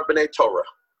we are B'nai Torah,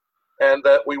 and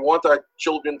that we want our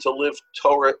children to live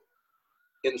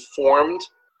Torah-informed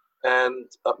and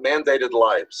mandated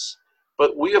lives.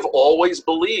 But we have always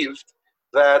believed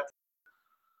that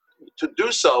to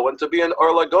do so and to be an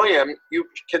Or LaGoyim, you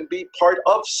can be part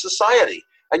of society,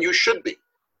 and you should be.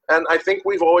 And I think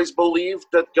we've always believed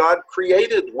that God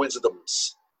created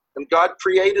wisdoms, and God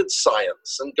created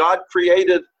science, and God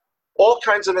created all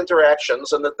kinds of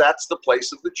interactions, and that's the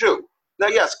place of the Jew. Now,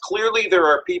 yes, clearly there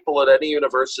are people at any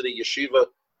university, yeshiva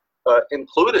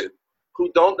included,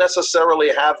 who don't necessarily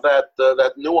have that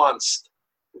nuanced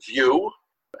view.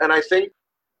 And I think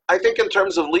in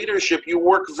terms of leadership, you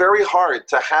work very hard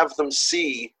to have them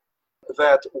see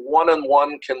that 1 and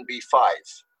 1 can be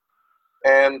 5,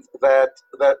 and that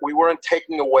we weren't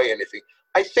taking away anything.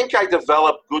 I think I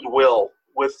developed goodwill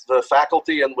with the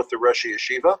faculty and with the Rosh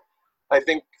Yeshiva. I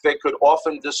think they could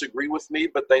often disagree with me,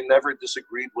 but they never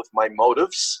disagreed with my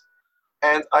motives.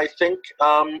 And I think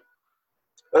one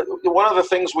of the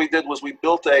things we did was we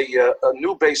built a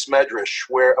new base medrash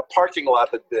where a parking lot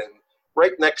had been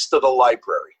right next to the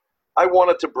library. I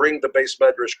wanted to bring the base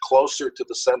medrash closer to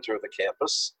the center of the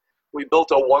campus. We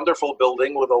built a wonderful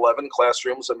building with 11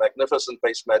 classrooms, a magnificent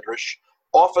base medrash,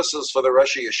 offices for the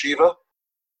Rosh Yeshiva,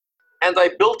 and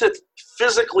I built it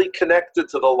physically connected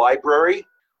to the library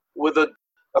with a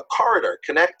corridor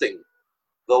connecting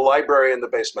the library and the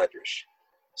base medrash.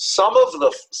 Some of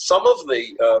the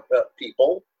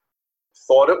people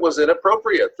thought it was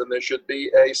inappropriate and there should be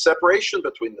a separation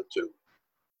between the two.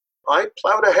 I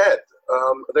plowed ahead.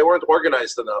 They weren't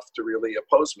organized enough to really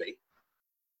oppose me.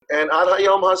 And ad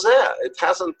hayom hazeh,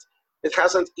 it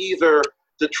hasn't either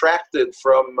detracted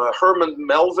from Herman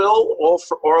Melville or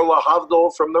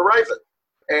lahavdol from the Raven.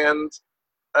 And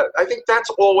I think that's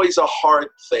always a hard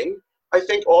thing. I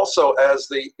think also as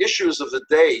the issues of the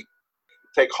day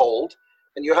take hold,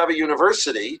 and you have a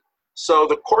university, so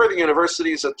the core of the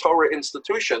university is a Torah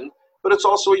institution, but it's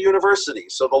also a university.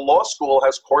 So the law school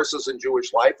has courses in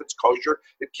Jewish life, it's kosher,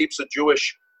 it keeps a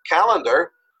Jewish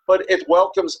calendar, but it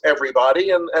welcomes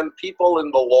everybody, and people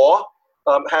in the law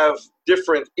have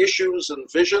different issues and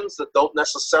visions that don't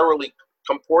necessarily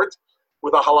comport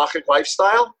with a halachic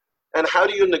lifestyle. And how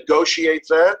do you negotiate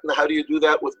that, and how do you do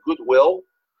that with goodwill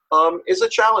is a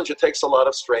challenge. It takes a lot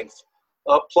of strength.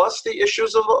 Plus the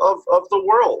issues of the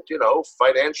world,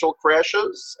 financial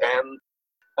crashes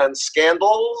and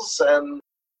scandals and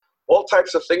all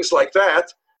types of things like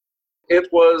that.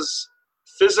 It was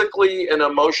physically and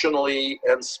emotionally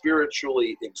and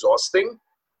spiritually exhausting,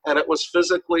 and it was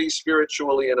physically,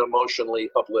 spiritually, and emotionally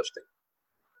uplifting.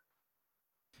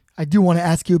 I do want to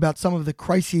ask you about some of the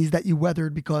crises that you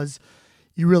weathered, because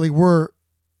you really were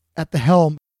at the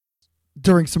helm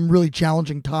during some really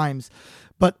challenging times.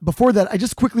 But before that, I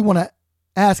just quickly want to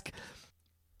ask,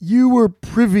 you were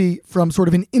privy from sort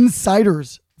of an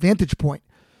insider's vantage point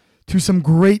to some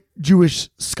great Jewish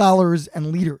scholars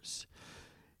and leaders.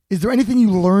 Is there anything you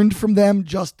learned from them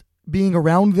just being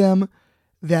around them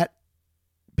that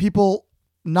people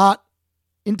not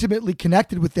intimately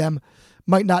connected with them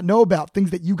might not know about,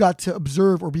 things that you got to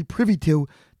observe or be privy to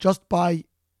just by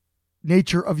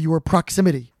nature of your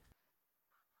proximity?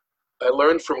 I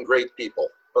learned from great people,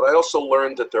 but I also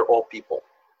learned that they're all people.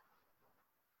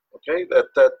 Okay,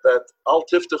 that al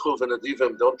tiftechu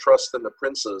v'nadivim, don't trust in the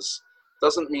princes,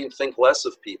 doesn't mean think less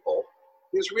of people.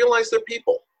 Means realize they're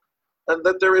people, and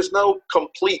that there is no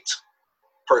complete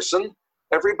person.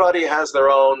 Everybody has their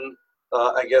own.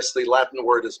 I guess the Latin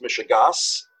word is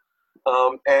mishigas,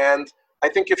 and I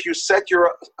think if you set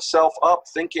yourself up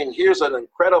thinking, here's an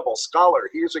incredible scholar,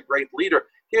 here's a great leader,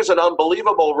 here's an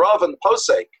unbelievable Rav and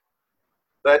Posek,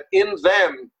 that in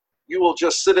them you will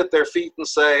just sit at their feet and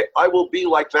say, I will be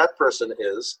like that person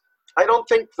is. I don't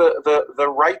think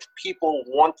the right people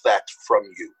want that from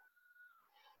you.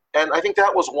 And I think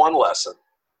that was one lesson.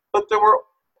 But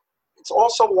it's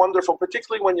also wonderful,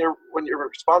 particularly when you're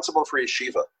responsible for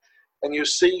yeshiva, and you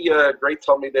see great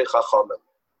Talmidei Chachamim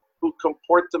who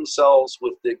comport themselves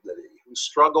with dignity, who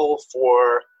struggle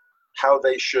for how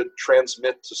they should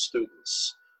transmit to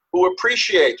students, who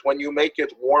appreciate when you make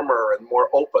it warmer and more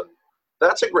open.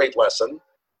 That's a great lesson.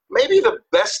 Maybe the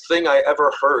best thing I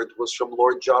ever heard was from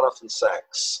Lord Jonathan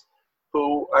Sacks,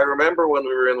 who I remember when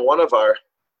we were in one of our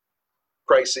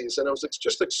crises, and it was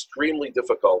just extremely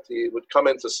difficult. He would come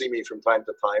in to see me from time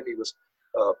to time. He was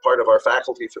part of our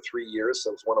faculty for 3 years, so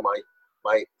it was one of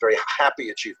my very happy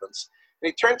achievements. And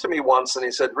he turned to me once and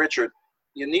he said, "Richard,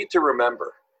 you need to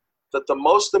remember that the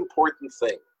most important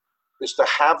thing is to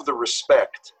have the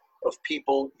respect of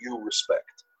people you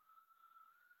respect."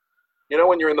 You know,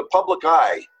 when you're in the public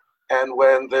eye, and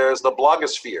when there's the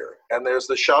blogosphere, and there's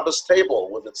the Shabbos table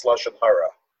with its Lashon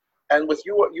Hara, and with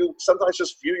you sometimes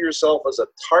just view yourself as a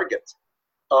target,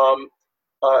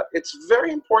 it's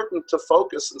very important to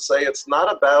focus and say it's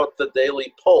not about the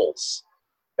daily polls,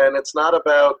 and it's not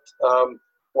about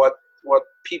what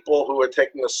people who are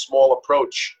taking a small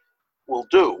approach will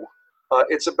do.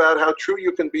 It's about how true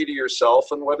you can be to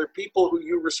yourself and whether people who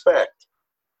you respect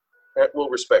will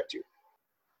respect you.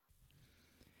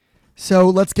 So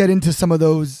let's get into some of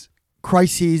those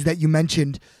crises that you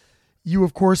mentioned. You,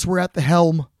 of course, were at the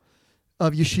helm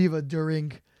of yeshiva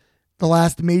during the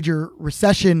last major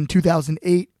recession,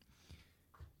 2008.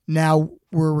 Now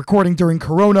we're recording during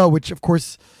Corona, which, of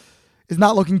course, is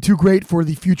not looking too great for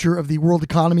the future of the world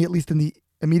economy, at least in the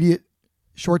immediate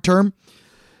short term.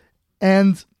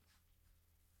 And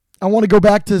I want to go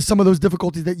back to some of those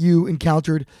difficulties that you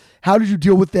encountered. How did you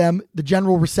deal with them, the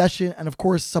general recession, and of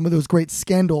course, some of those great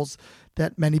scandals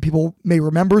that many people may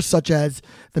remember, such as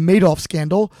the Madoff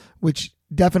scandal, which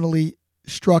definitely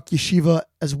struck yeshiva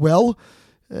as well.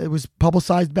 It was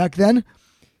publicized back then.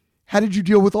 How did you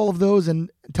deal with all of those? And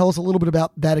tell us a little bit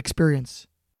about that experience.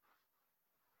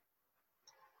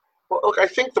 Well, look, I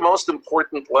think the most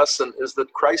important lesson is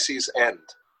that crises end.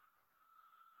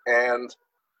 And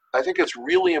I think it's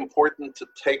really important to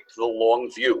take the long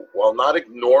view while not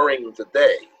ignoring the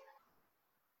day.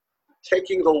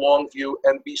 Taking the long view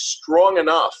and be strong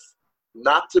enough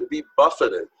not to be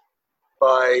buffeted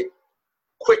by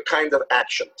quick kind of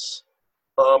actions.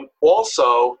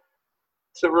 Also,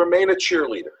 to remain a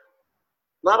cheerleader,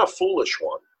 not a foolish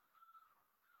one,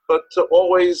 but to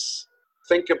always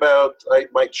think about,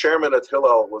 my chairman at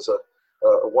Hillel was a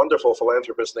wonderful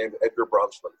philanthropist named Edgar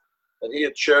Bronfman. And he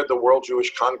had chaired the World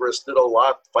Jewish Congress, did a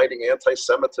lot fighting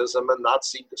anti-Semitism and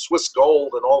Nazi Swiss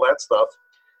gold and all that stuff.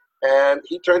 And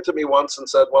he turned to me once and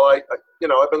said, "Well,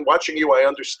 I've been watching you, I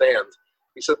understand."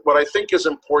 He said, "What I think is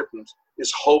important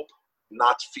is hope,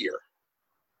 not fear."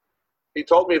 He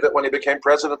told me that when he became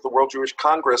president of the World Jewish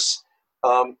Congress,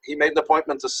 he made an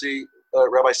appointment to see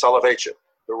Rabbi Soloveitchik,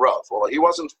 the Rav. Well, he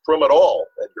wasn't from at all,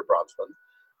 Edgar Bronfman,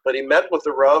 but he met with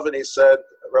the Rav and he said,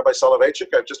 "Rabbi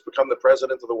Soloveitchik, I've just become the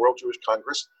president of the World Jewish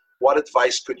Congress. What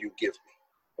advice could you give me?"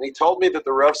 And he told me that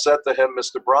the Rav said to him,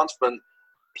 "Mr. Bronfman,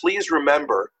 please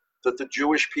remember that the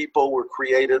Jewish people were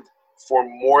created for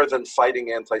more than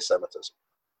fighting anti-Semitism."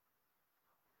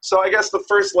 So I guess the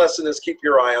first lesson is keep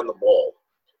your eye on the ball.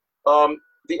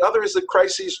 The other is that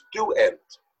crises do end.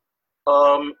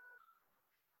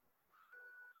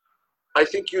 I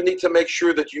think you need to make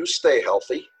sure that you stay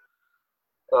healthy,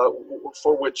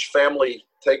 for which family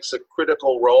takes a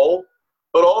critical role,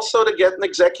 but also to get an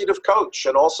executive coach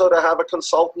and also to have a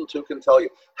consultant who can tell you.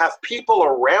 Have people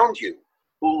around you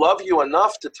who love you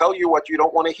enough to tell you what you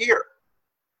don't want to hear.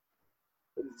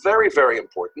 Very, very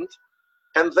important.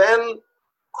 And then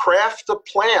craft a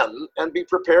plan and be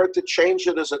prepared to change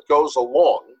it as it goes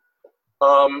along.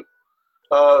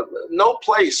 No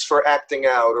place for acting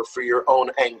out or for your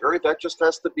own anger. That just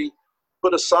has to be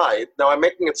put aside. Now, I'm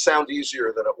making it sound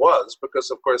easier than it was because,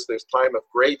 of course, there's time of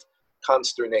great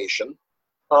consternation.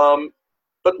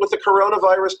 But with the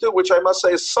coronavirus, too, which I must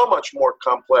say is so much more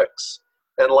complex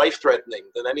and life-threatening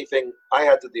than anything I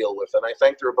had to deal with. And I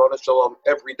thank the Ribono Shel Olam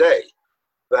every day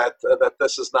that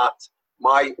this is not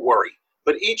my worry.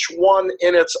 But each one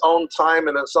in its own time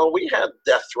and its own, we had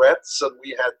death threats and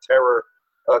we had terror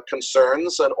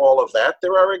concerns and all of that.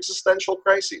 There are existential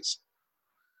crises.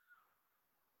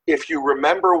 If you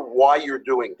remember why you're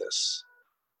doing this,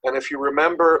 and if you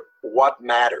remember what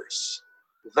matters,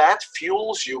 that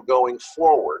fuels you going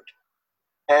forward.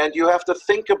 And you have to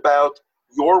think about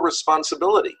your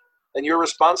responsibility. And your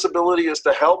responsibility is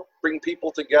to help bring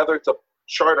people together to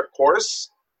chart a course,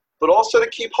 but also to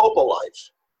keep hope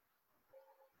alive.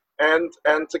 And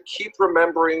to keep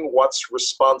remembering what's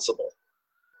responsible.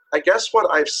 I guess what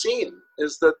I've seen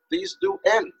is that these do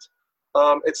end.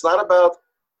 It's not about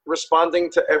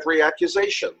responding to every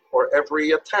accusation or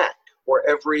every attack or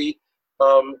every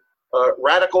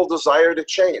radical desire to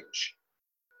change.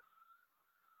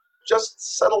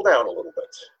 Just settle down a little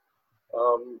bit.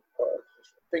 I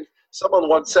think someone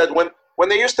once said when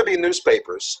there used to be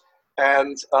newspapers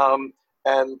and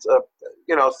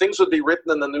things would be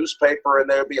written in the newspaper and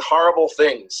there would be horrible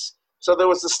things. So there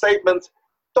was a statement,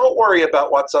 don't worry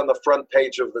about what's on the front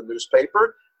page of the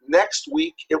newspaper. Next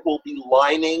week, it will be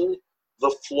lining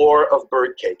the floor of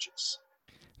bird cages.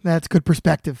 That's good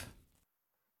perspective.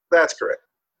 That's correct.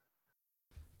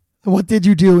 What did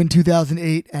you do in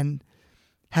 2008 and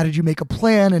how did you make a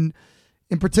plan? And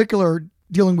in particular,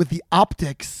 dealing with the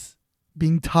optics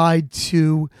being tied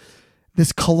to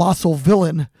this colossal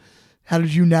villain. How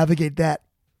did you navigate that?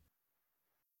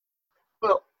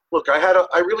 Well, look,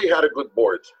 I really had a good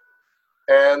board.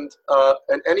 And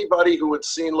anybody who had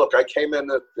seen, look, I came in,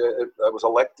 I was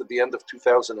elected at the end of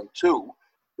 2002.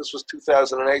 This was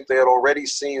 2008. They had already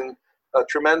seen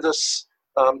tremendous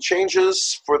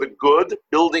changes for the good,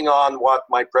 building on what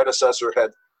my predecessor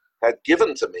had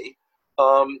given to me.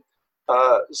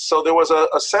 So there was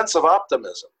a sense of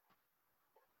optimism.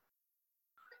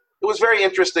 It was very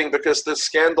interesting because this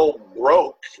scandal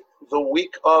broke the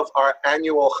week of our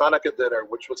annual Hanukkah dinner,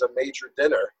 which was a major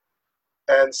dinner,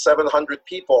 and 700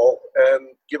 people, and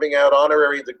giving out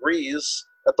honorary degrees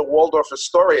at the Waldorf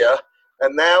Astoria.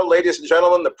 And now, ladies and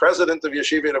gentlemen, the president of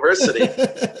Yeshiva University.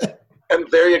 And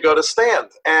there you go to stand.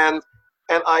 And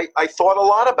I thought a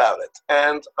lot about it.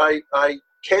 And I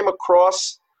came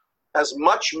across as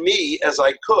much me as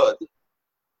I could,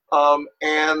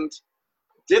 and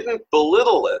didn't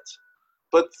belittle it,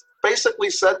 but basically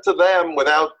said to them,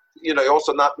 without,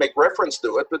 also not make reference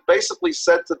to it, but basically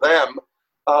said to them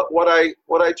what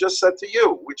I just said to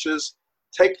you, which is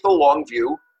take the long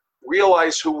view,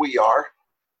 realize who we are,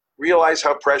 realize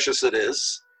how precious it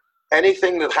is.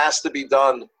 Anything that has to be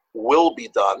done will be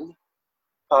done.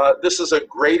 This is a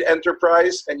great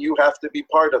enterprise, and you have to be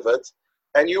part of it,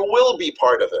 and you will be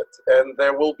part of it, and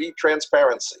there will be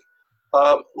transparency.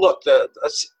 Look,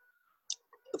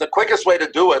 the quickest way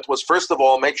to do it was, first of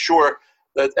all, make sure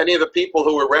that any of the people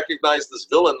who were recognized as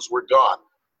villains were gone.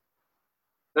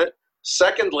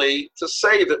 Secondly, to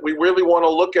say that we really want to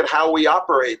look at how we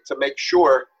operate to make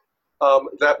sure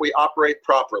that we operate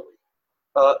properly.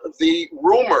 The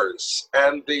rumors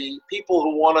and the people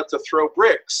who wanted to throw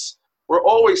bricks were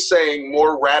always saying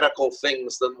more radical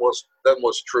things than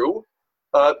was true.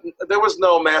 There was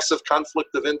no massive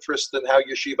conflict of interest in how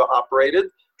yeshiva operated.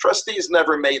 Trustees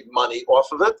never made money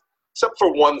off of it, except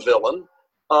for one villain.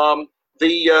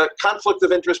 The conflict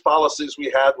of interest policies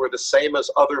we had were the same as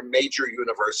other major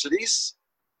universities,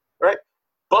 right?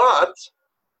 But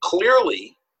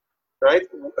clearly, right,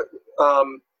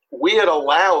 we had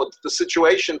allowed the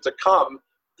situation to come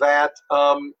that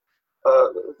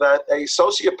that a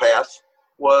sociopath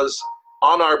was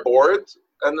on our board,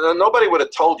 and nobody would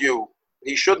have told you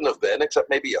he shouldn't have been,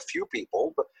 except maybe a few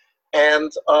people,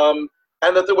 and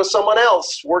that there was someone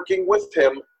else working with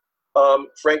him,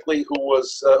 frankly,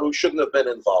 who shouldn't have been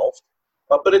involved.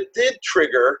 But it did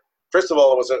trigger, first of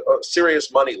all, it was a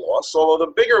serious money loss, although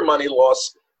the bigger money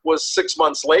loss was 6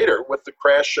 months later with the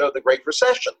crash of the Great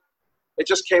Recession. It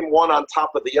just came one on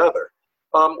top of the other.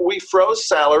 We froze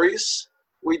salaries.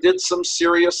 We did some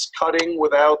serious cutting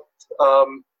without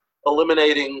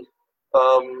eliminating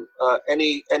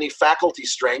any faculty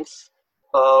strength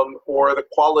or the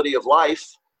quality of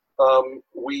life.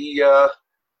 We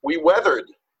weathered.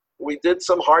 We did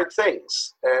some hard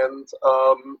things, and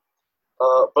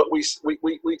but we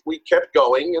kept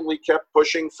going, and we kept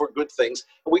pushing for good things.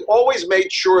 We always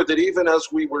made sure that even as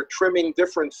we were trimming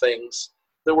different things,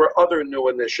 there were other new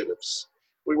initiatives.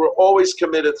 We were always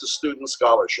committed to student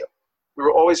scholarship. We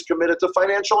were always committed to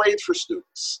financial aid for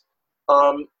students.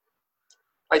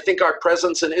 I think our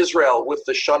presence in Israel with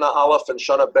the Shana Aleph and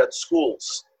Shana Bet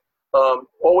schools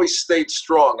always stayed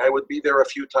strong. I would be there a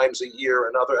few times a year,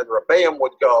 and Rebbeim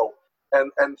would go,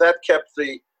 and that kept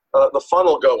the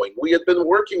funnel going. We had been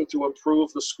working to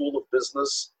improve the School of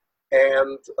Business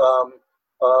and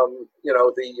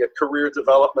the Career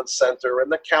Development Center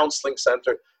and the Counseling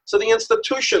Center. So the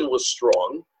institution was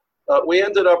strong. We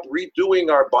ended up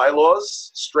redoing our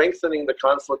bylaws, strengthening the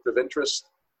conflict of interest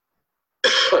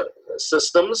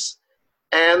systems,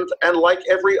 and like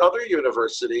every other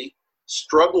university,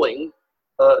 struggling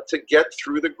to get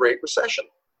through the Great Recession.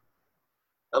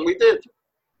 And we did.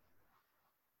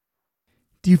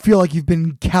 Do you feel like you've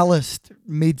been calloused,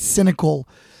 made cynical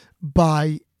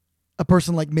by a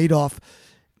person like Madoff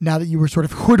now that you were sort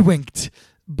of hoodwinked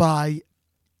by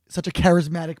such a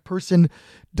charismatic person,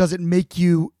 does it make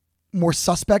you more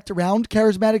suspect around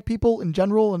charismatic people in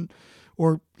general,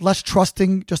 or less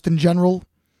trusting just in general?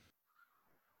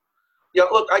 Yeah,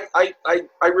 look, I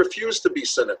refuse to be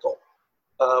cynical.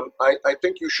 I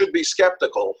think you should be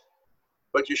skeptical,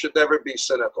 but you should never be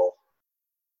cynical.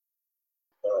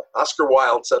 Oscar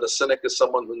Wilde said a cynic is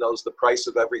someone who knows the price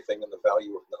of everything and the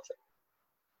value of nothing.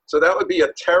 So that would be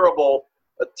a terrible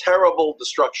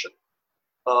destruction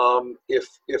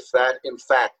if that in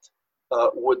fact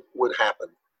would happen.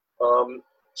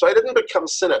 So I didn't become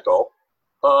cynical.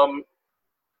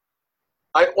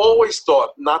 I always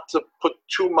thought not to put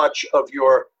too much of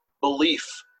your belief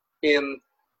in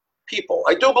people.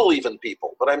 I do believe in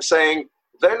people, but I'm saying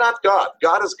they're not God.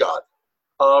 God is God.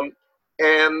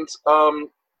 And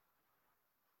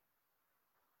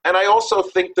I also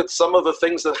think that some of the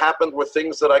things that happened were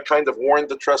things that I kind of warned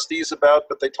the trustees about,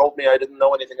 but they told me I didn't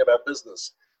know anything about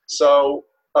business. So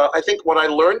I think what I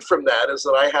learned from that is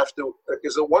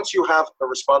that once you have a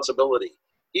responsibility,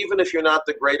 even if you're not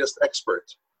the greatest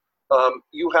expert,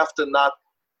 you have to not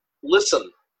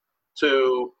listen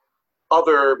to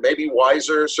other, maybe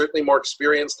wiser, certainly more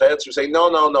experienced heads who say,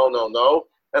 no,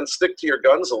 and stick to your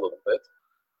guns a little bit.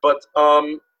 But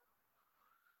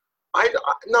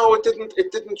no,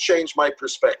 it didn't change my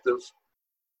perspective.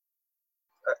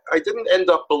 I didn't end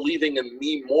up believing in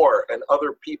me more and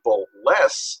other people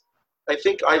less. I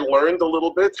think I learned a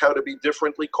little bit how to be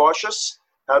differently cautious,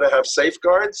 how to have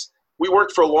safeguards. We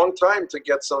worked for a long time to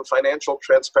get some financial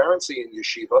transparency in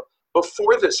yeshiva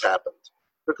before this happened.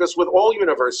 Because with all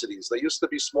universities, they used to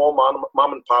be small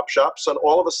mom and pop shops, and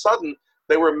all of a sudden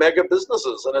they were mega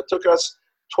businesses. And it took us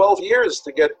 12 years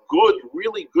to get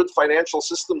really good financial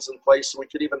systems in place so we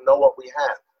could even know what we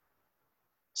had.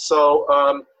 So,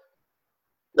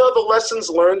 no, the lessons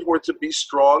learned were to be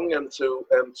strong and to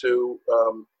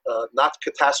not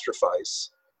catastrophize.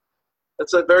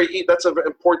 That's an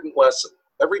important lesson.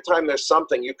 Every time there's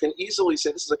something, you can easily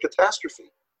say this is a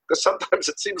catastrophe, because sometimes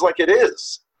it seems like it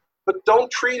is. But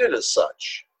don't treat it as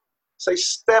such. Say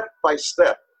step by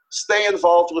step. Stay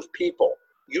involved with people.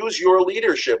 Use your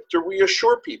leadership to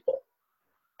reassure people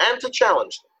and to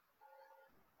challenge them.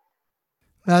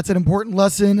 That's an important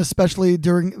lesson, especially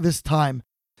during this time.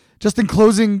 Just in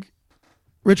closing,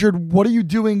 Richard, what are you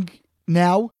doing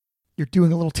now? You're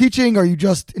doing a little teaching. Are you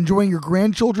just enjoying your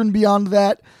grandchildren beyond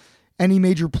that? Any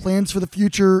major plans for the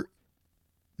future?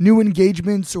 New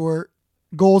engagements or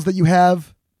goals that you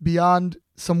have beyond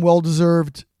some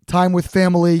well-deserved time with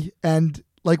family and,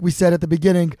 like we said at the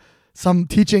beginning, some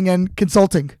teaching and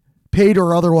consulting, paid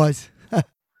or otherwise?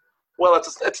 Well,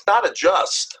 it's not a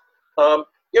just. I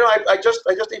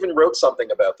just even wrote something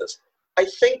about this. I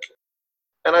think,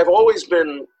 and I've always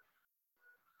been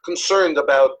concerned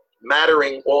about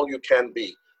mattering all you can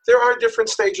be. There are different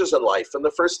stages in life. In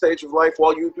the first stage of life,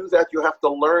 while you do that, you have to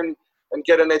learn and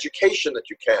get an education that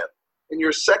you can. In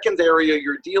your second area,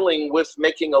 you're dealing with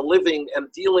making a living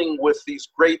and dealing with these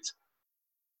great,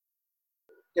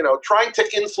 trying to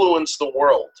influence the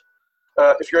world.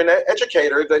 If you're an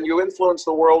educator, then you influence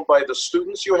the world by the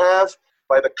students you have,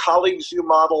 by the colleagues you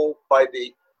model, by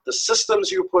the systems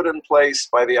you put in place,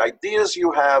 by the ideas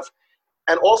you have,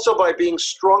 and also by being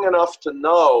strong enough to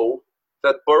know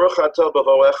that Baruch atah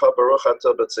b'voecha, Baruch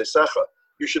atah b'tzesecha.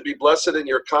 You should be blessed in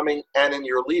your coming and in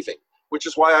your leaving, which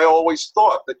is why I always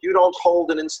thought that you don't hold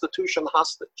an institution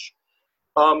hostage.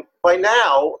 By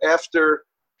now, after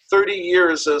 30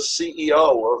 years as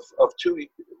CEO of two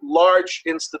large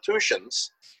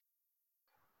institutions,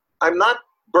 I'm not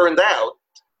burned out.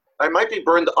 I might be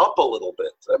burned up a little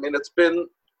bit. I mean, it's been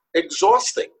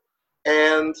exhausting.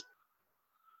 And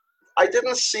I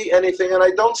didn't see anything, and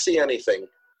I don't see anything,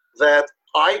 that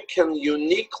I can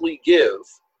uniquely give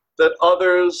that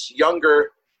others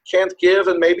younger can't give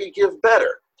and maybe give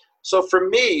better. So for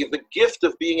me, the gift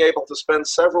of being able to spend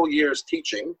several years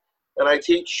teaching, and I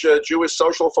teach Jewish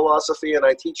social philosophy and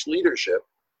I teach leadership,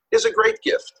 is a great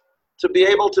gift. To be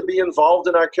able to be involved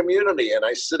in our community, and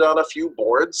I sit on a few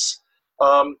boards.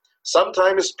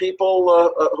 Sometimes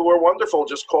people who are wonderful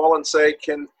just call and say,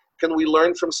 can we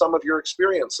learn from some of your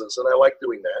experiences? And I like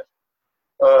doing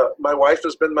that. My wife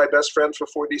has been my best friend for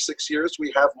 46 years.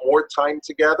 We have more time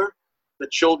together. The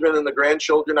children and the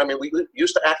grandchildren, I mean, we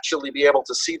used to actually be able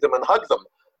to see them and hug them,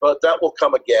 but that will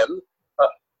come again.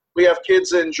 We have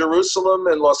kids in Jerusalem,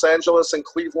 in Los Angeles, in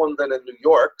Cleveland, and in New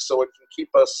York, so it can keep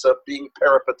us being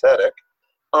peripatetic.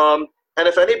 And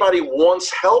if anybody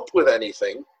wants help with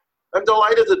anything, I'm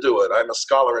delighted to do it. I'm a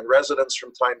scholar in residence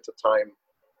from time to time.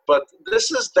 But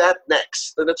this is that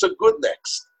next, and it's a good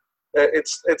next.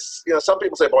 It's some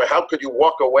people say, boy, how could you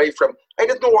walk away from? I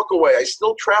didn't walk away. I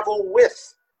still travel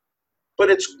with. but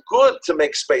it's good to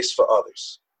make space for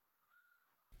others.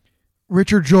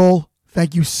 Richard Joel,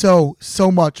 thank you so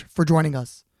much for joining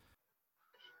us.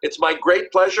 It's my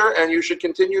great pleasure, and you should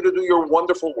continue to do your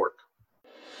wonderful work.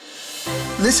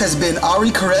 This has been Ari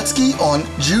Koretsky on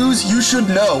Jews You Should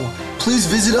Know. Please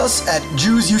visit us at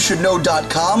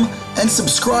JewsYouShouldKnow.com and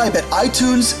subscribe at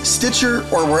iTunes, Stitcher,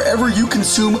 or wherever you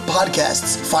consume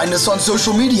podcasts. Find us on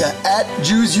social media at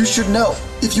Jews You Should Know.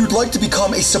 If you'd like to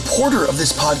become a supporter of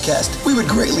this podcast, we would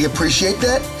greatly appreciate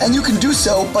that, and you can do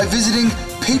so by visiting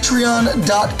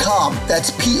patreon.com.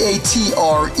 That's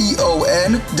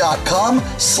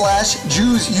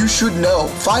patreon.com/Jews You Should Know.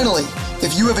 Finally,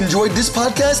 if you have enjoyed this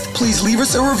podcast, please leave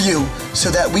us a review so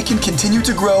that we can continue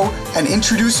to grow and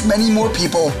introduce many more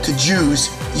people to Jews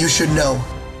You Should Know.